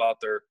talk all about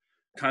their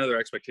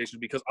expectations,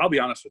 because I'll be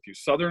honest with you,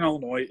 Southern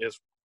Illinois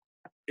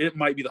it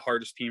might be the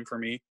hardest team for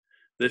me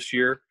this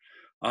year,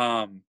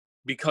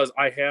 because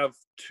I have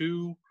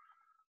two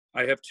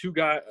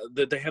guys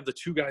that they have the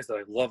two guys that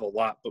I love a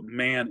lot, but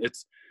man,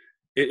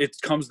 it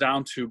comes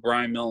down to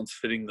Brian Mullins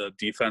fitting the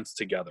defense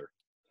together.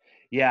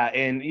 Yeah,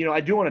 and I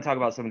do want to talk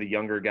about some of the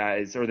younger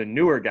guys or the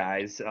newer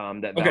guys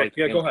that Valley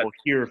fans will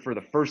hear for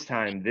the first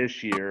time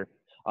this year,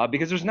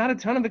 because there's not a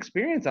ton of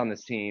experience on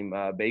this team,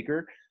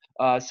 Baker.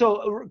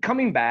 So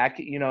coming back,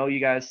 you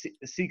guys,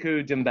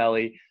 Siku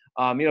Dembele,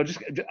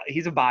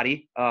 he's a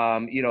body.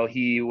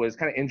 He was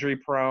kind of injury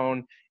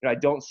prone. I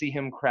don't see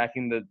him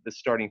cracking the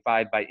starting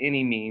five by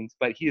any means,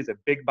 but he is a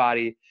big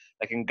body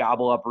that can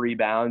gobble up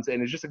rebounds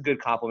and is just a good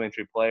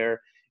complementary player.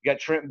 You got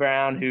Trent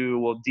Brown, who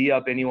will D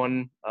up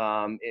anyone,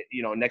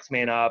 next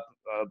man up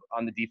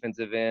on the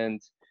defensive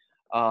end.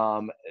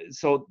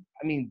 So,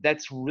 I mean,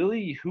 that's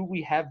really who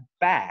we have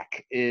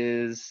back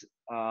is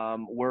we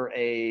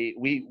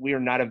are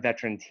not a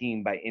veteran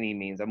team by any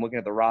means. I'm looking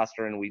at the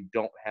roster, and we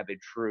don't have a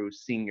true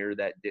senior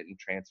that didn't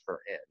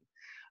transfer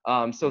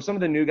in. So some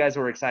of the new guys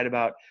we're excited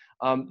about.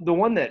 The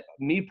one that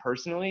me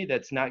personally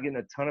that's not getting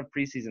a ton of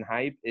preseason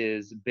hype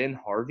is Ben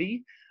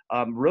Harvey.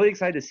 Really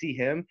excited to see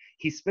him.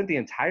 He spent the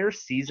entire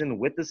season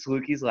with the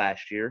Salukis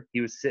last year. He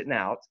was sitting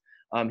out.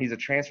 He's a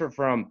transfer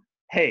from,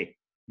 hey,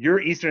 you're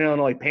Eastern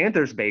Illinois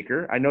Panthers,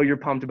 Baker. I know you're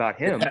pumped about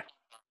him. Yeah.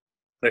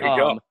 There you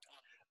go.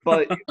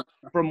 But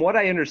from what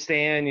I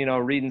understand,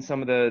 reading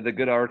some of the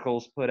good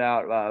articles put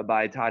out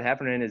by Todd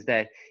Heffernan is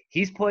that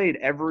he's played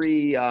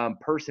every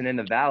person in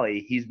the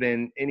Valley. He's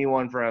been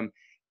anyone from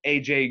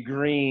AJ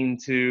Green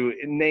to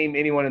name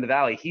anyone in the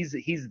Valley.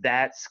 He's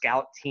that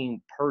scout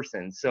team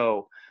person.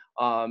 So,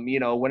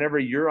 whenever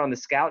you're on the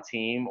scout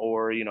team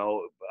or,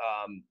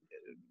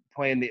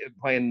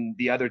 playing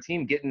the other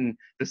team, getting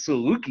the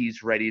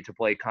Salukis ready to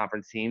play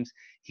conference teams,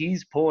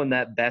 he's pulling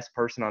that best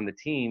person on the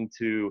team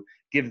to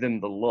give them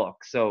the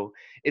look. So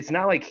it's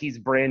not like he's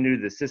brand new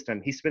to the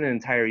system. He spent an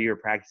entire year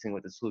practicing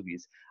with the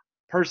Salukis.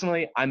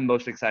 Personally, I'm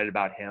most excited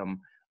about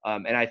him.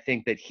 And I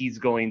think that he's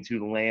going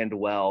to land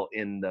well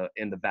in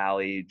the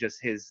Valley.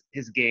 Just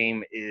his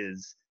game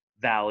is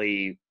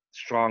Valley,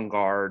 strong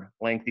guard,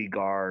 lengthy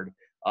guard.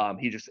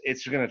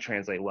 It's going to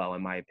translate well,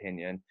 in my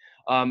opinion.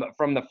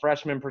 From the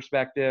freshman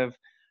perspective,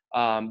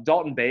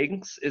 Dalton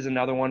Banks is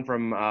another one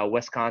from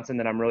Wisconsin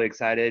that I'm really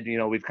excited.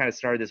 We've kind of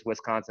started this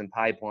Wisconsin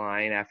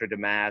pipeline after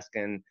Damask,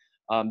 and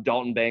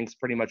Dalton Banks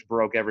pretty much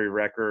broke every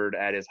record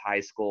at his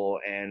high school.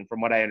 And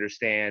from what I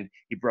understand,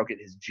 he broke it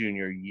his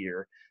junior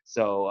year.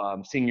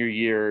 So senior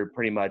year,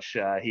 pretty much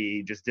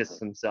he just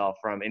distanced himself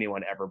from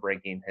anyone ever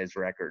breaking his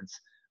records.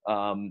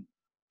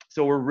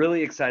 So we're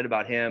really excited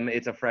about him.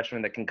 It's a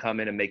freshman that can come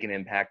in and make an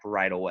impact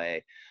right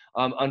away.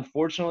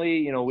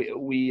 Unfortunately,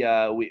 we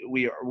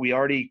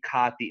already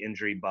caught the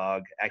injury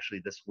bug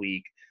actually this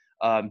week.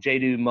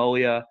 Jadu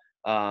Molia,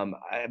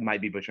 I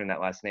might be butchering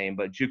that last name,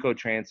 but JUCO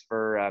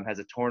transfer, has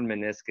a torn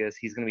meniscus.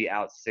 He's going to be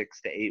out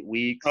 6 to 8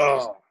 weeks.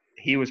 Oh.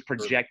 He was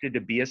projected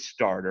to be a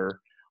starter.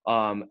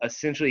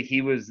 Essentially,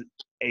 he was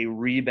a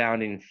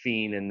rebounding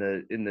fiend in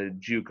the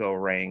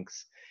JUCO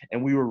ranks,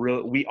 and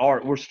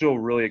we're still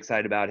really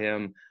excited about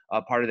him.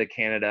 Part of the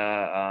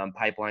Canada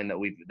pipeline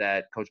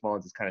that Coach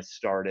Mullins has kind of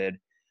started.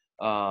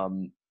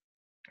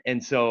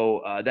 And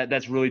so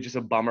that's really just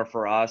a bummer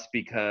for us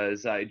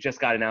because it just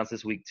got announced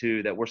this week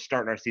too that we're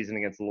starting our season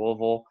against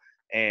Louisville,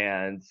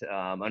 and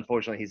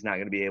unfortunately he's not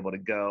going to be able to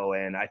go,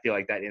 and I feel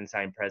like that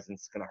inside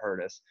presence is going to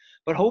hurt us.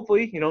 But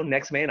hopefully,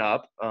 next man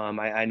up.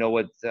 I know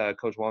what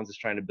Coach Mullins is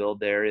trying to build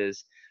there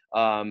is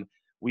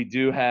we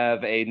do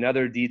have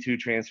another D2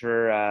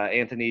 transfer,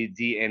 Anthony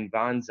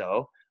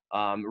D'Anvanzo.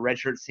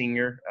 Redshirt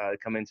senior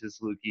coming to the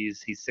Salukis.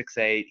 He's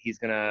 6'8". He's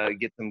going to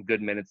get some good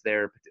minutes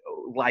there,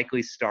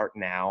 likely start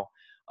now.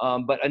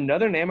 But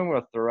another name I'm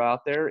going to throw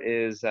out there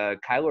is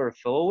Kyler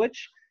Filowich.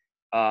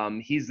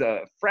 He's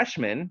a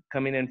freshman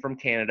coming in from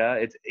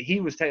Canada. He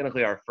was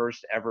technically our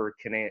first ever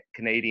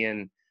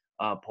Canadian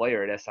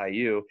player at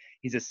SIU.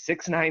 He's a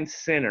 6'9"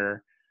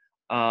 center.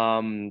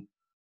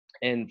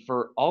 And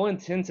for all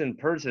intents and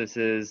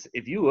purposes,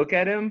 if you look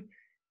at him,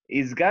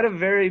 he's got a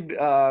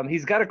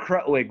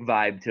Krutwig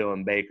vibe to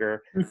him,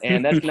 Baker.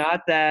 And that's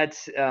not that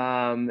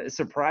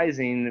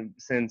surprising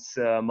since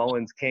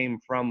Mullins came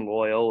from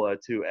Loyola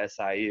to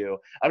SIU.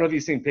 I don't know if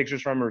you've seen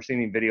pictures from him or seen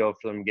any video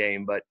from the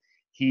game, but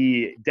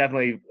he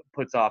definitely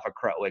puts off a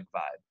Krutwig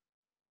vibe.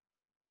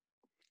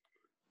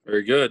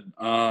 Very good.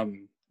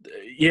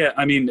 Yeah,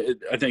 I mean,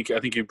 I think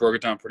you broke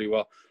it down pretty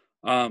well.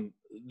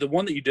 The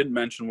one that you didn't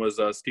mention was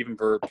Stephen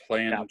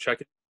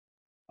Verplanchek,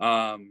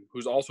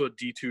 who's also a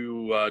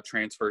D2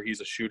 transfer.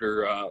 He's a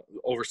shooter,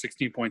 over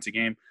 16 points a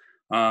game.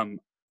 I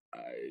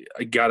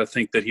got to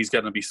think that he's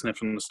going to be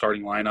sniffing the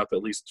starting lineup,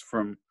 at least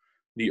from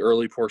the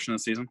early portion of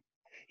the season.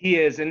 He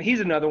is, and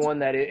he's another one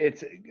that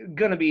it's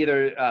going to be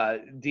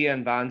either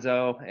Dian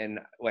Bonzo, and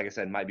like I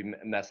said, might be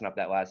messing up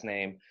that last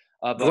name.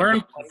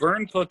 Vern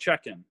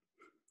Plachekin.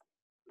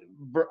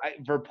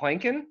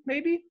 Verplanken,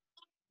 maybe?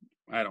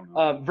 I don't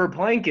know.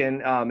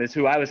 Verplanken is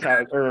who I was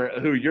talking, or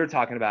who you're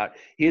talking about.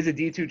 He is a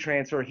D2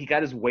 transfer. He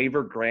got his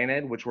waiver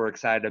granted, which we're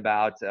excited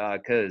about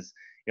because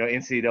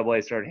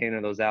NCAA started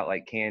handing those out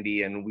like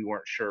candy, and we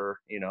weren't sure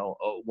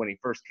when he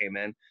first came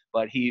in.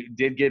 But he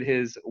did get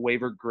his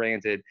waiver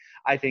granted.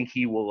 I think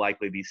he will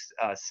likely be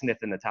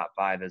sniffing the top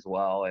 5 as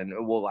well, and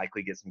we'll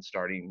likely get some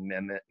starting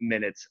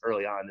minutes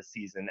early on in the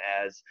season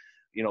as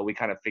we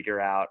kind of figure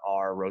out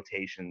our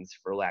rotations,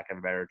 for lack of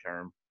a better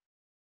term.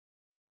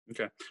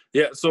 Okay.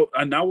 Yeah. So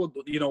now we'll,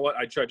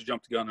 I tried to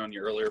jump the gun on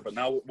you earlier, but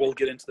now we'll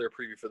get into their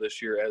preview for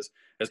this year as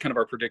kind of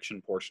our prediction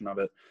portion of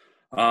it.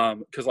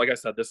 Because like I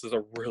said, this is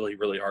a really,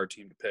 really hard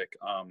team to pick.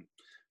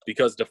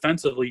 Because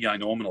defensively, I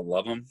know I'm going to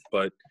love them,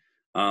 but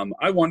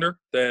I wonder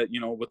that,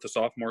 with the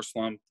sophomore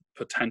slump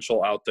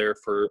potential out there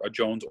for a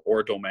Jones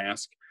or a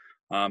Domask,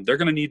 they're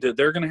going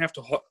to have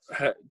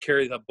to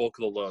carry that bulk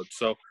of the load.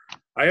 So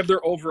I have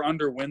their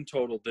over-under win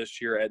total this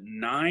year at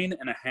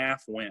 9.5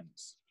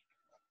 wins.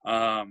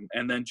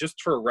 And then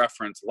just for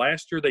reference,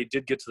 last year they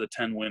did get to the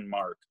 10-win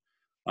mark.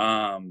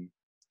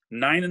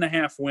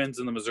 9.5 wins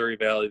in the Missouri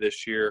Valley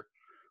this year.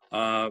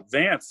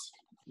 Vance,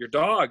 your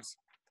Dogs,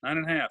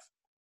 9.5.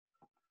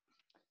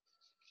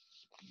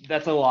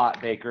 That's a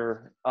lot,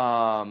 Baker.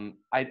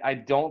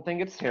 I don't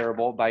think it's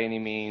terrible by any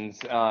means.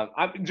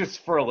 I'm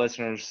just for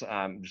listeners.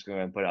 I'm just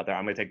going to put it out there.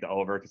 I'm going to take the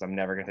over because I'm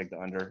never going to take the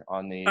under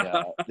on the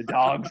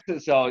Dogs.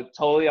 So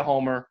totally a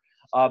homer.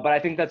 But I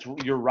think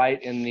you're right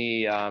in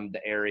the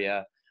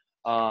area.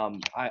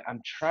 I'm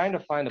trying to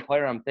find the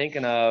player I'm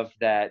thinking of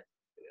that.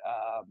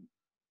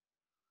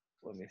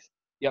 Let me see.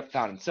 Yep,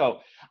 found him. So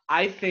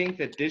I think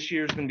that this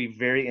year is going to be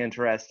very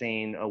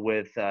interesting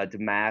with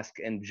Domask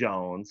and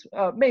Jones,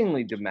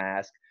 mainly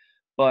Domask.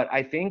 But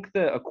I think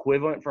the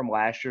equivalent from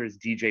last year is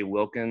DJ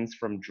Wilkins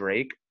from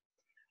Drake.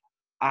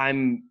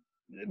 I'm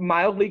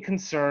mildly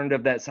concerned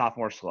of that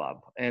sophomore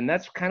slump. And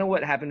that's kind of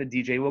what happened to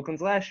DJ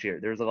Wilkins last year.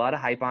 There was a lot of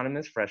hype on him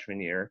his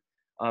freshman year.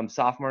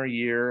 Sophomore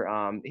year,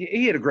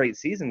 he had a great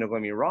season, don't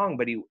get me wrong,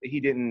 but he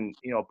didn't,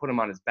 put him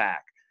on his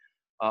back.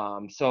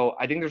 So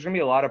I think there's going to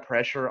be a lot of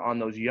pressure on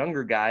those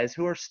younger guys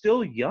who are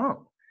still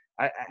young.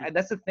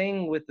 That's the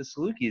thing with the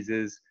Salukis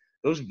is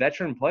those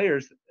veteran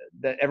players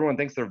that everyone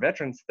thinks they're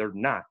veterans, they're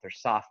not. They're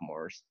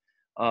sophomores.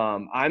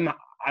 I'm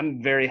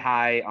very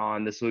high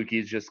on the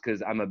Salukis just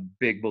because I'm a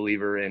big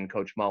believer in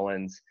Coach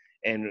Mullins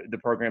and the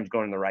program's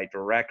going in the right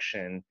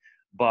direction.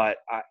 But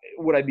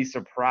would I be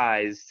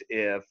surprised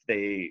if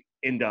they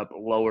end up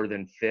lower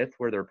than 5th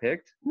where they're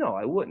picked? No,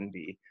 I wouldn't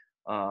be.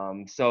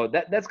 So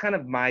that's kind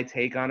of my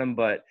take on him.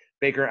 But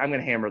Baker, I'm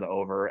going to hammer the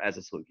over as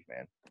a Saluki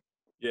fan.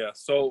 Yeah.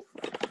 So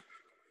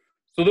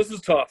this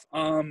is tough.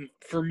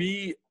 For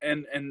me,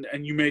 and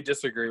you may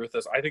disagree with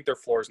this. I think their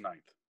floor is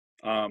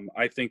 9th.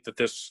 I think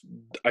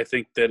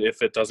that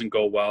if it doesn't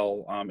go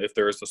well, if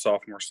there is a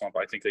sophomore slump,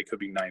 I think they could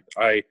be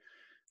 9th.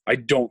 I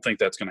don't think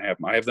that's going to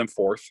happen. I have them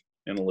 4th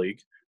in the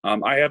league.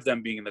 I have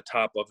them being in the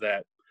top of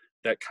that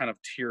kind of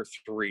tier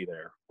 3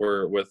 there,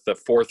 where with the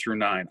 4 through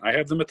 9, I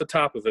have them at the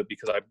top of it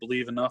because I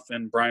believe enough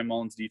in Brian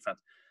Mullins' defense.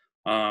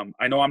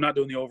 I know I'm not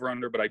doing the over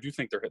under, but I do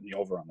think they're hitting the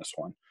over on this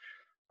one.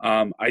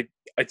 I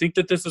think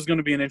that this is going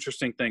to be an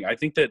interesting thing. I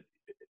think that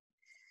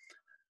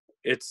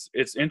it's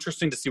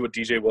interesting to see what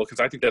DJ Wilkins.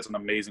 I think that's an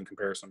amazing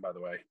comparison, by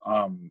the way.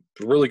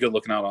 Really good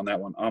looking out on that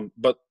one.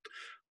 But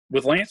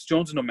with Lance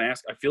Jones and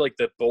Domask, I feel like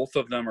that both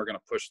of them are going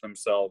to push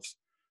themselves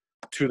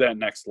to that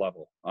next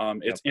level.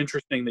 It's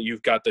interesting that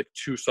you've got the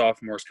 2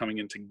 sophomores coming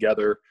in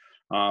together,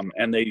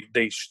 and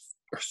they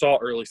saw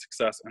early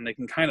success, and they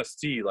can kind of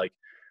see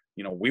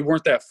we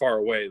weren't that far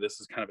away.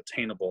 This is kind of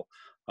attainable.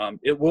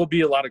 It will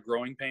be a lot of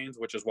growing pains,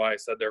 which is why I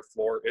said their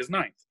floor is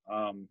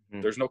 9th.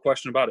 There's no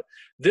question about it.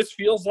 This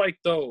feels like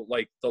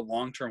the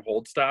long-term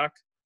hold stock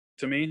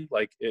to me.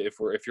 Like if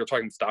you're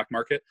talking stock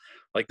market,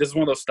 this is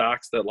one of those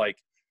stocks that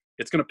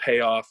it's going to pay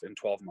off in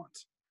 12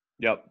 months.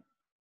 Yep.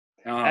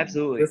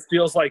 Absolutely. This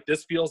feels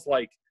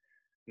like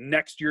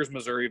next year's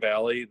Missouri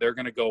Valley, they're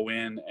going to go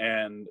in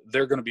and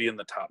they're going to be in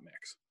the top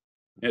mix.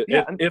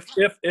 Yeah.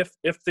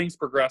 If things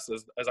progress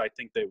as I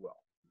think they will.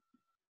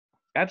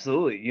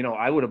 Absolutely. You know,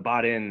 I would have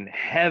bought in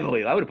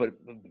heavily. I would have put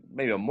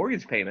maybe a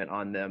mortgage payment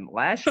on them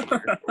last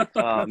year,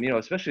 you know,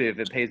 especially if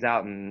it pays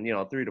out in,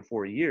 3 to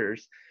 4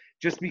 years,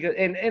 just because,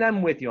 and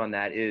I'm with you on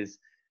that, is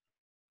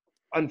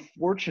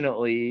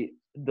unfortunately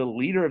the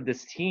leader of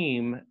this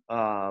team,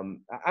 I'm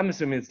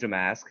assuming it's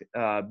Damask,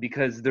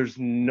 because there's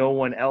no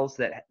one else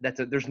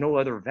there's no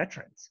other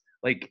veterans.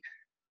 Like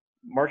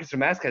Marcus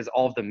Damask has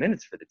all of the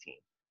minutes for the team,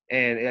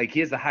 and like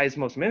he has the highest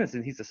most minutes,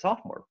 and he's a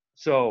sophomore.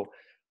 So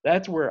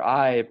that's where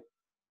I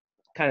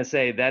kind of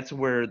say that's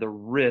where the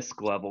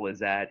risk level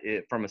is at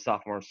from a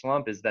sophomore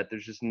slump, is that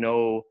there's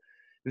no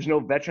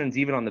veterans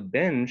even on the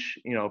bench,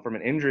 from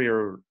an injury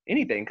or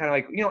anything. Kind of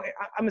like,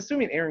 I'm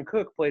assuming Aaron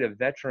Cook played a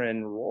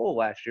veteran role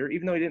last year,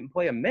 even though he didn't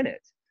play a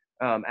minute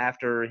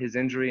after his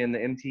injury in the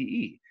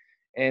MTE.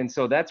 And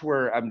so that's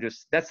where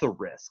that's the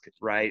risk,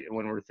 right?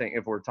 When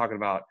if we're talking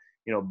about,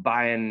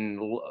 buying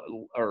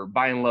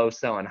low,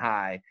 selling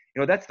high,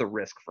 that's the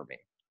risk for me.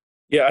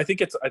 Yeah, I think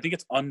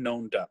it's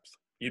unknown depth.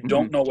 You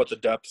don't know what the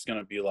depth is going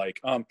to be like.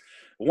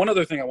 One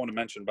other thing I want to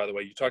mention, by the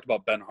way, you talked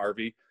about Ben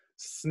Harvey,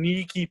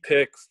 sneaky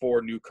pick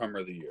for newcomer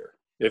of the year.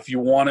 If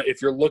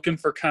you're looking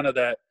for kind of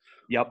that,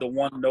 the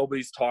one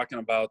nobody's talking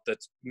about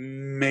that's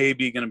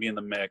maybe going to be in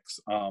the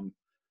mix.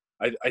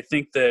 I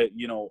think that,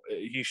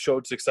 he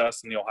showed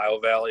success in the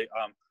Ohio Valley.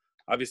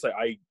 Obviously,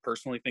 I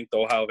personally think the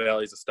Ohio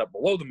Valley is a step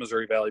below the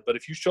Missouri Valley, but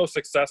if you show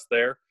success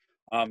there,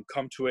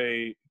 come to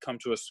a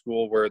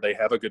school where they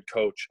have a good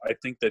coach, I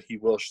think that he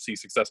will see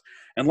success.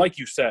 And like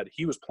you said,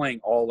 he was playing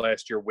all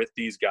last year with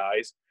these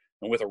guys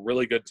and with a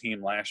really good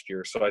team last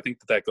year. So I think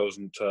that goes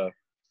into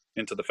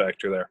the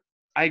factor there.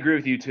 I agree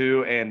with you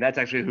too, and that's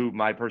actually who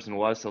my person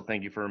was. So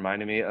thank you for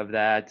reminding me of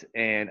that.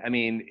 And I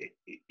mean,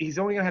 he's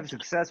only gonna have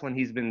success when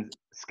he's been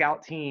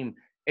scout team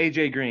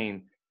AJ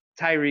Green,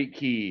 Tyreek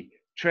Key,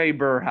 Trey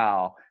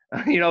Burhow.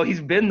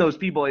 He's been those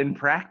people in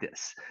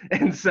practice.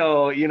 And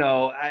so,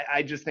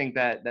 I just think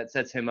that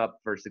sets him up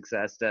for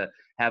success to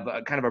have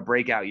a kind of a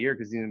breakout year,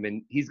 because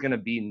he's going to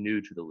be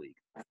new to the league.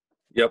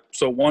 Yep.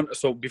 So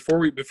before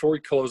we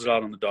close it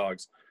out on the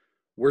Dogs,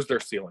 where's their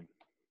ceiling?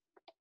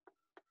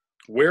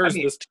 Where is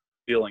this team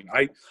ceiling?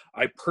 I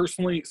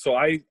personally,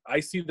 I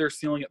see their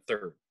ceiling at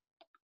third.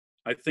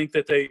 I think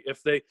that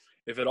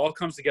if it all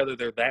comes together,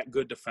 they're that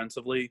good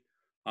defensively.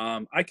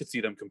 I could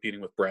see them competing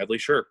with Bradley.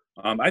 Sure.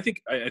 I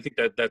think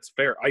that's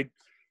fair.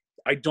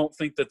 I don't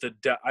think that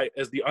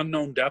as the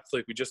unknown depth,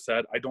 like we just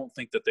said, I don't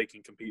think that they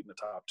can compete in the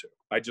top two.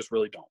 I just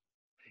really don't.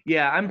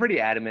 Yeah, I'm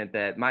pretty adamant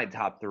that my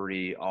top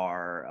three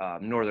are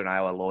Northern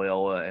Iowa,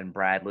 Loyola, and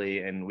Bradley,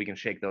 and we can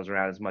shake those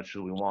around as much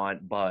as we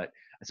want. But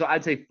so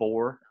I'd say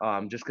four,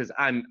 just because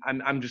I'm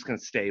just going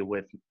to stay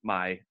with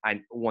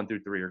 1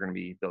 through 3 are going to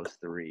be those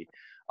three.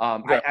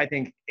 I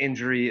think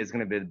injury is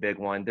going to be the big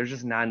one. There's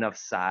just not enough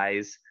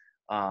size.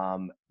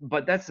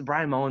 But that's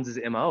Brian Mullins'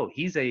 MO.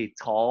 He's a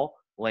tall,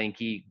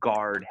 lanky,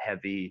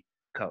 guard-heavy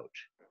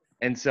coach.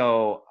 And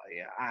so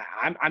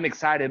I'm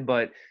excited,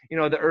 but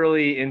the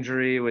early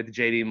injury with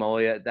JD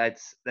Molia,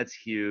 that's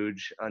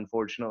huge,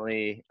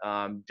 unfortunately,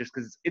 just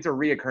because it's a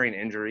reoccurring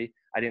injury.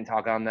 I didn't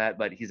talk on that,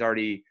 but he's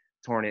already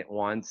torn it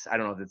once. I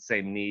don't know if it's the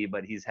same knee,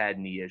 but he's had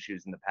knee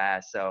issues in the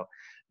past. So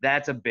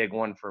that's a big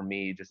one for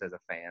me, just as a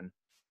fan.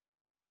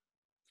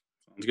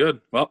 Sounds good.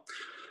 Well,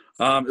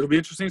 it'll be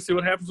interesting to see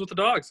what happens with the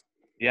Dogs.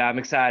 Yeah, I'm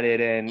excited,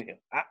 and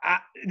I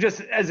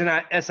just as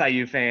an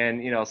SIU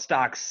fan,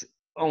 stock's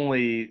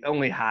only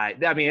high.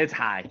 I mean, it's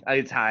high.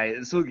 It's high.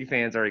 Saluki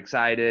fans are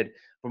excited.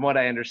 From what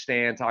I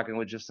understand, talking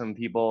with just some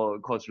people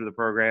closer to the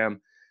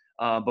program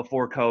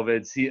before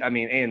COVID,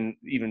 and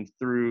even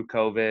through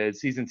COVID,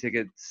 season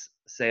tickets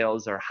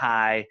sales are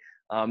high.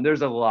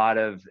 There's a lot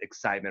of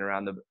excitement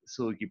around the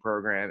Saluki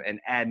program, and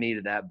add me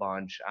to that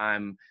bunch.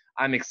 I'm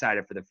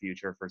excited for the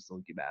future for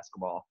Saluki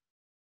basketball.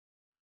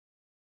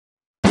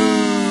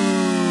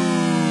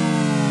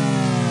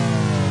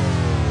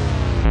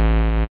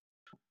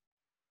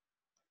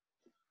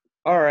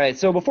 All right,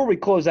 so before we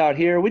close out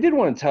here, we did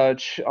want to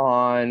touch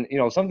on,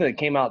 something that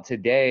came out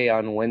today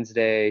on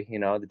Wednesday,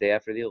 the day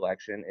after the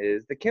election,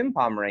 is the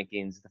KenPom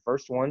rankings, the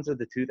first ones of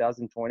the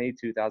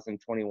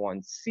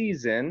 2020-2021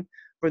 season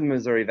for the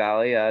Missouri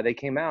Valley. They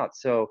came out.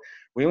 So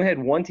we only had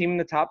one team in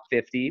the top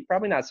 50,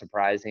 probably not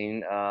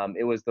surprising.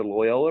 It was the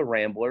Loyola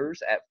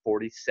Ramblers at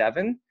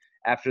 47.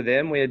 After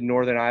them, we had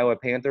Northern Iowa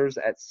Panthers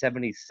at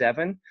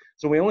 77.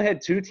 So we only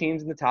had two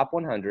teams in the top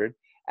 100.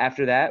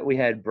 After that, we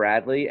had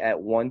Bradley at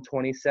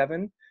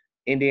 127,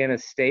 Indiana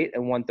State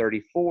at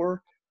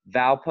 134,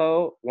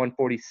 Valpo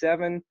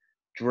 147,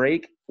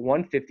 Drake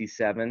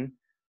 157,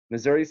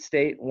 Missouri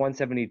State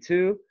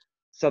 172,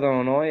 Southern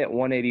Illinois at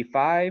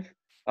 185,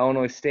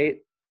 Illinois State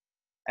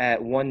at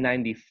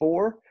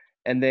 194,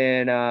 and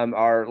then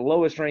our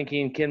lowest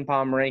ranking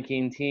KenPom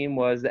ranking team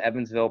was the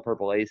Evansville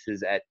Purple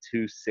Aces at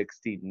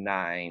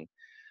 269.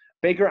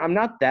 Baker, I'm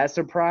not that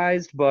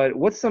surprised, but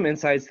what's some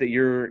insights that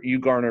you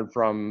garnered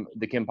from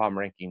the KenPom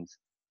rankings?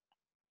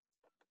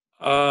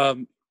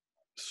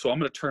 So I'm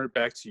going to turn it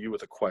back to you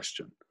with a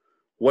question.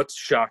 What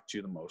shocked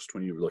you the most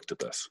when you looked at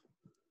this?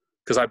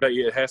 Because I bet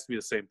you it has to be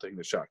the same thing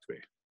that shocked me.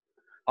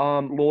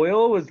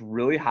 Loyola was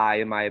really high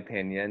in my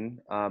opinion,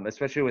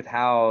 especially with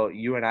how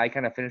you and I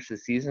kind of finished the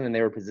season and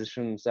they were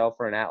positioning themselves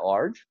for an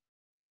at-large.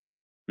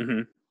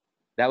 Mm-hmm.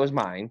 That was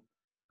mine.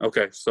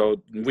 Okay,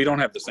 so we don't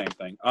have the same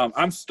thing.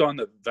 I'm stunned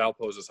that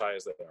Valpo is as high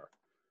as they are.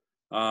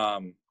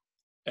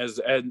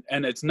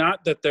 And it's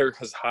not that they're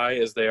as high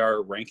as they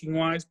are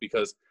ranking-wise,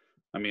 because,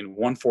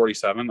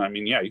 147,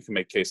 yeah, you can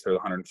make case they're the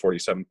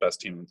 147th best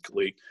team in the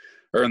league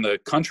or in the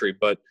country,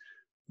 but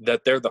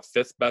that they're the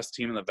 5th best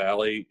team in the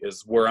Valley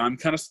is where I'm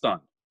kind of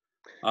stunned.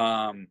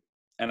 And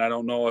I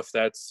don't know if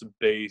that's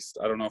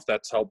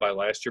held by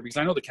last year, because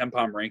I know the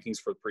KenPom rankings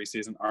for the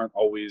preseason aren't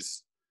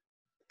always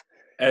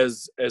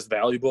as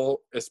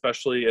valuable,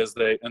 especially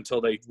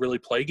until they really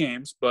play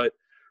games. But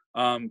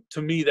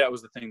to me, that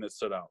was the thing that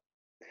stood out.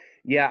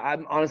 Yeah,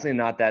 I'm honestly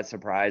not that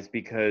surprised,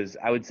 because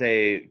I would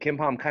say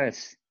KenPom kind of,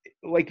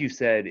 like you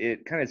said,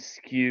 it kind of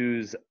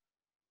skews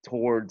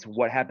towards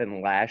what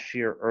happened last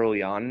year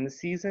early on in the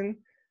season,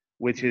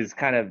 which is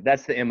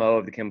that's the MO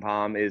of the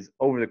KenPom, is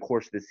over the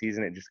course of the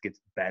season, it just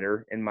gets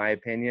better, in my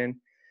opinion.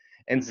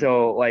 And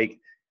so, I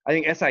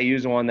think SIU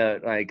is the one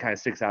that kind of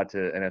sticks out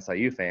to an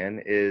SIU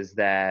fan, is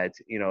that,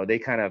 they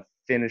kind of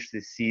finished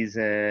the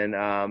season.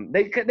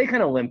 They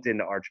kind of limped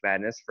into Arch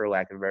Madness, for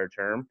lack of a better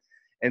term.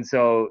 And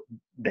so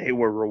they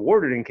were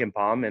rewarded in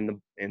KenPom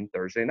in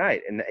Thursday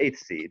night in the 8th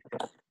seed.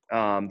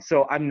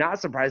 So I'm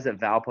not surprised that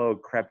Valpo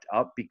crept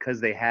up,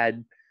 because they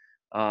had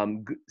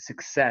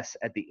success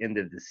at the end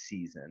of the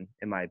season,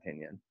 in my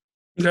opinion.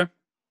 Okay.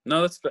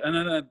 No, that's – and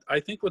then I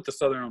think with the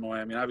Southern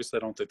Illinois, obviously I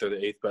don't think they're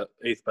the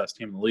eighth best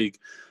team in the league.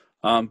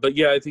 But,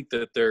 yeah, I think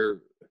that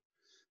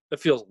that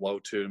feels low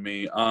to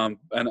me. And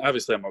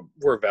obviously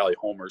we're a Valley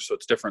homers, so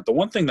it's different. The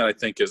one thing that I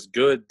think is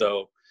good,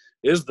 though,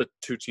 is the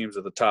two teams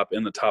at the top,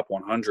 in the top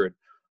 100.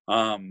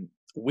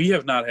 We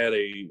have not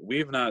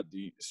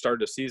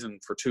started a season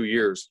for 2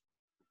 years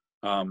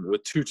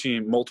with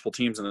multiple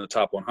teams in the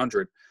top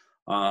 100.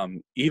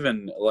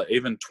 Even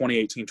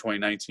 2018,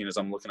 2019, as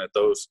I'm looking at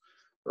those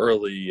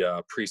early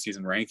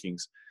preseason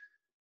rankings,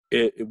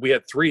 we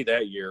had 3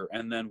 that year,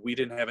 and then we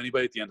didn't have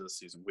anybody at the end of the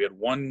season. We had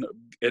 1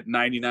 at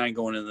 99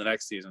 going into the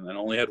next season, and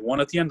only had 1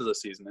 at the end of the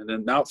season. And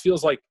then now it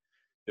feels like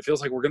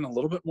we're getting a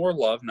little bit more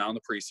love now in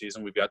the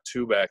preseason. We've got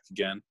 2 back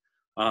again.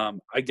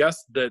 I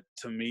guess that,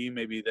 to me,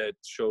 maybe that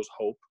shows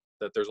hope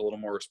that there's a little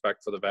more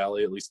respect for the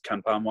Valley, at least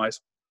KenPom wise.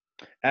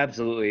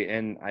 Absolutely,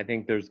 and I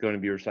think there's going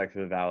to be respect for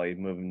the Valley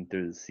moving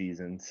through the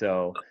season.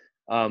 So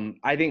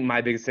I think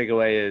my biggest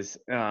takeaway is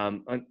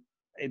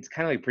it's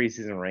kind of like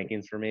preseason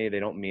rankings for me. They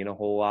don't mean a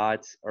whole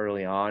lot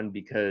early on,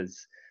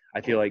 because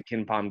I feel like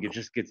KenPom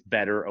just gets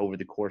better over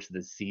the course of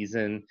the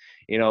season.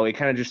 It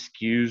kind of just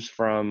skews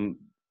from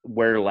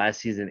where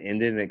last season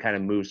ended, and it kind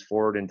of moves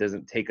forward and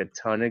doesn't take a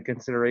ton of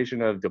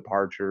consideration of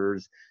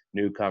departures,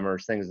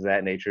 newcomers, things of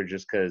that nature,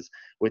 just because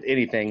with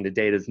anything, the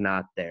data's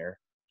not there.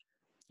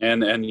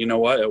 And you know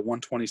what? At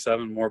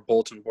 127, more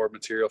bulletin board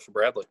material for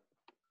Bradley.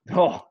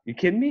 Oh, you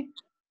kidding me?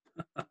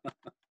 All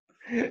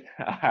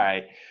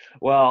right.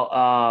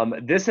 Well,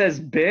 this has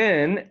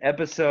been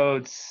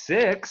episode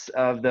 6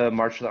 of the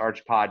March to the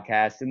Arch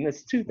podcast in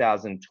this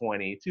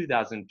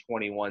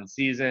 2020-2021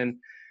 season.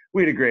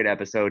 We had a great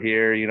episode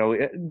here.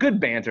 Good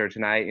banter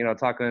tonight.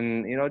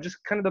 Talking.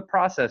 Just kind of the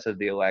process of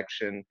the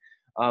election.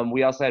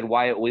 We also had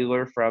Wyatt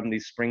Wheeler from the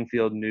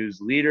Springfield News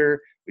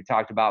Leader. We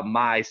talked about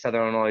my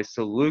Southern Illinois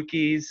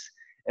Salukis,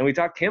 and we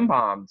talked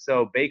KenPom.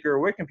 So, Baker,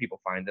 where can people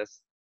find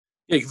us?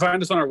 Yeah, you can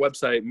find us on our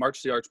website,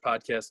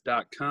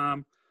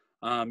 marchthearchpodcast.com.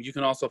 You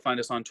can also find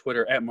us on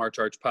Twitter at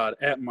MarchArchPod,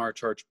 at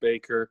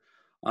MarchArchBaker.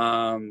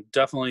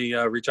 Definitely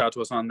reach out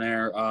to us on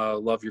there.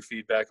 Love your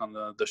feedback on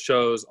the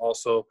shows.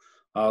 Also,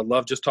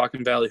 love just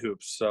talking Valley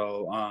hoops.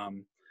 So,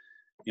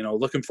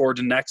 looking forward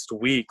to next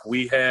week.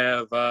 We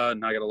have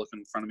now I got to look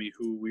in front of me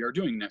who we are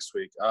doing next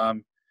week.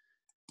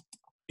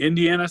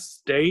 Indiana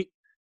State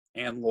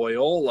and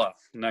Loyola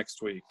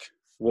next week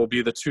will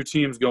be the 2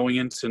 teams going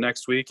into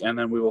next week, and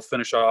then we will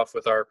finish off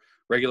with our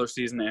regular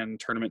season and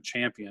tournament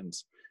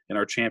champions in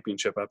our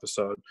championship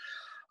episode.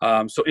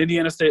 So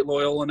Indiana State,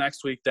 Loyola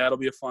next week. That'll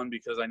be fun,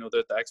 because I know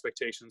that the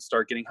expectations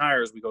start getting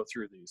higher as we go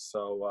through these.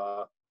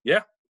 So,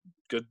 yeah,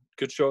 good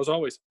show as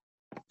always.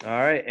 All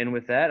right, and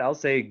with that, I'll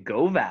say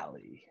go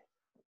Valley.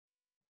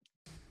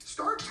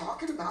 Start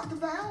talking about the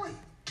Valley.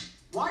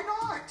 Why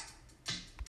not?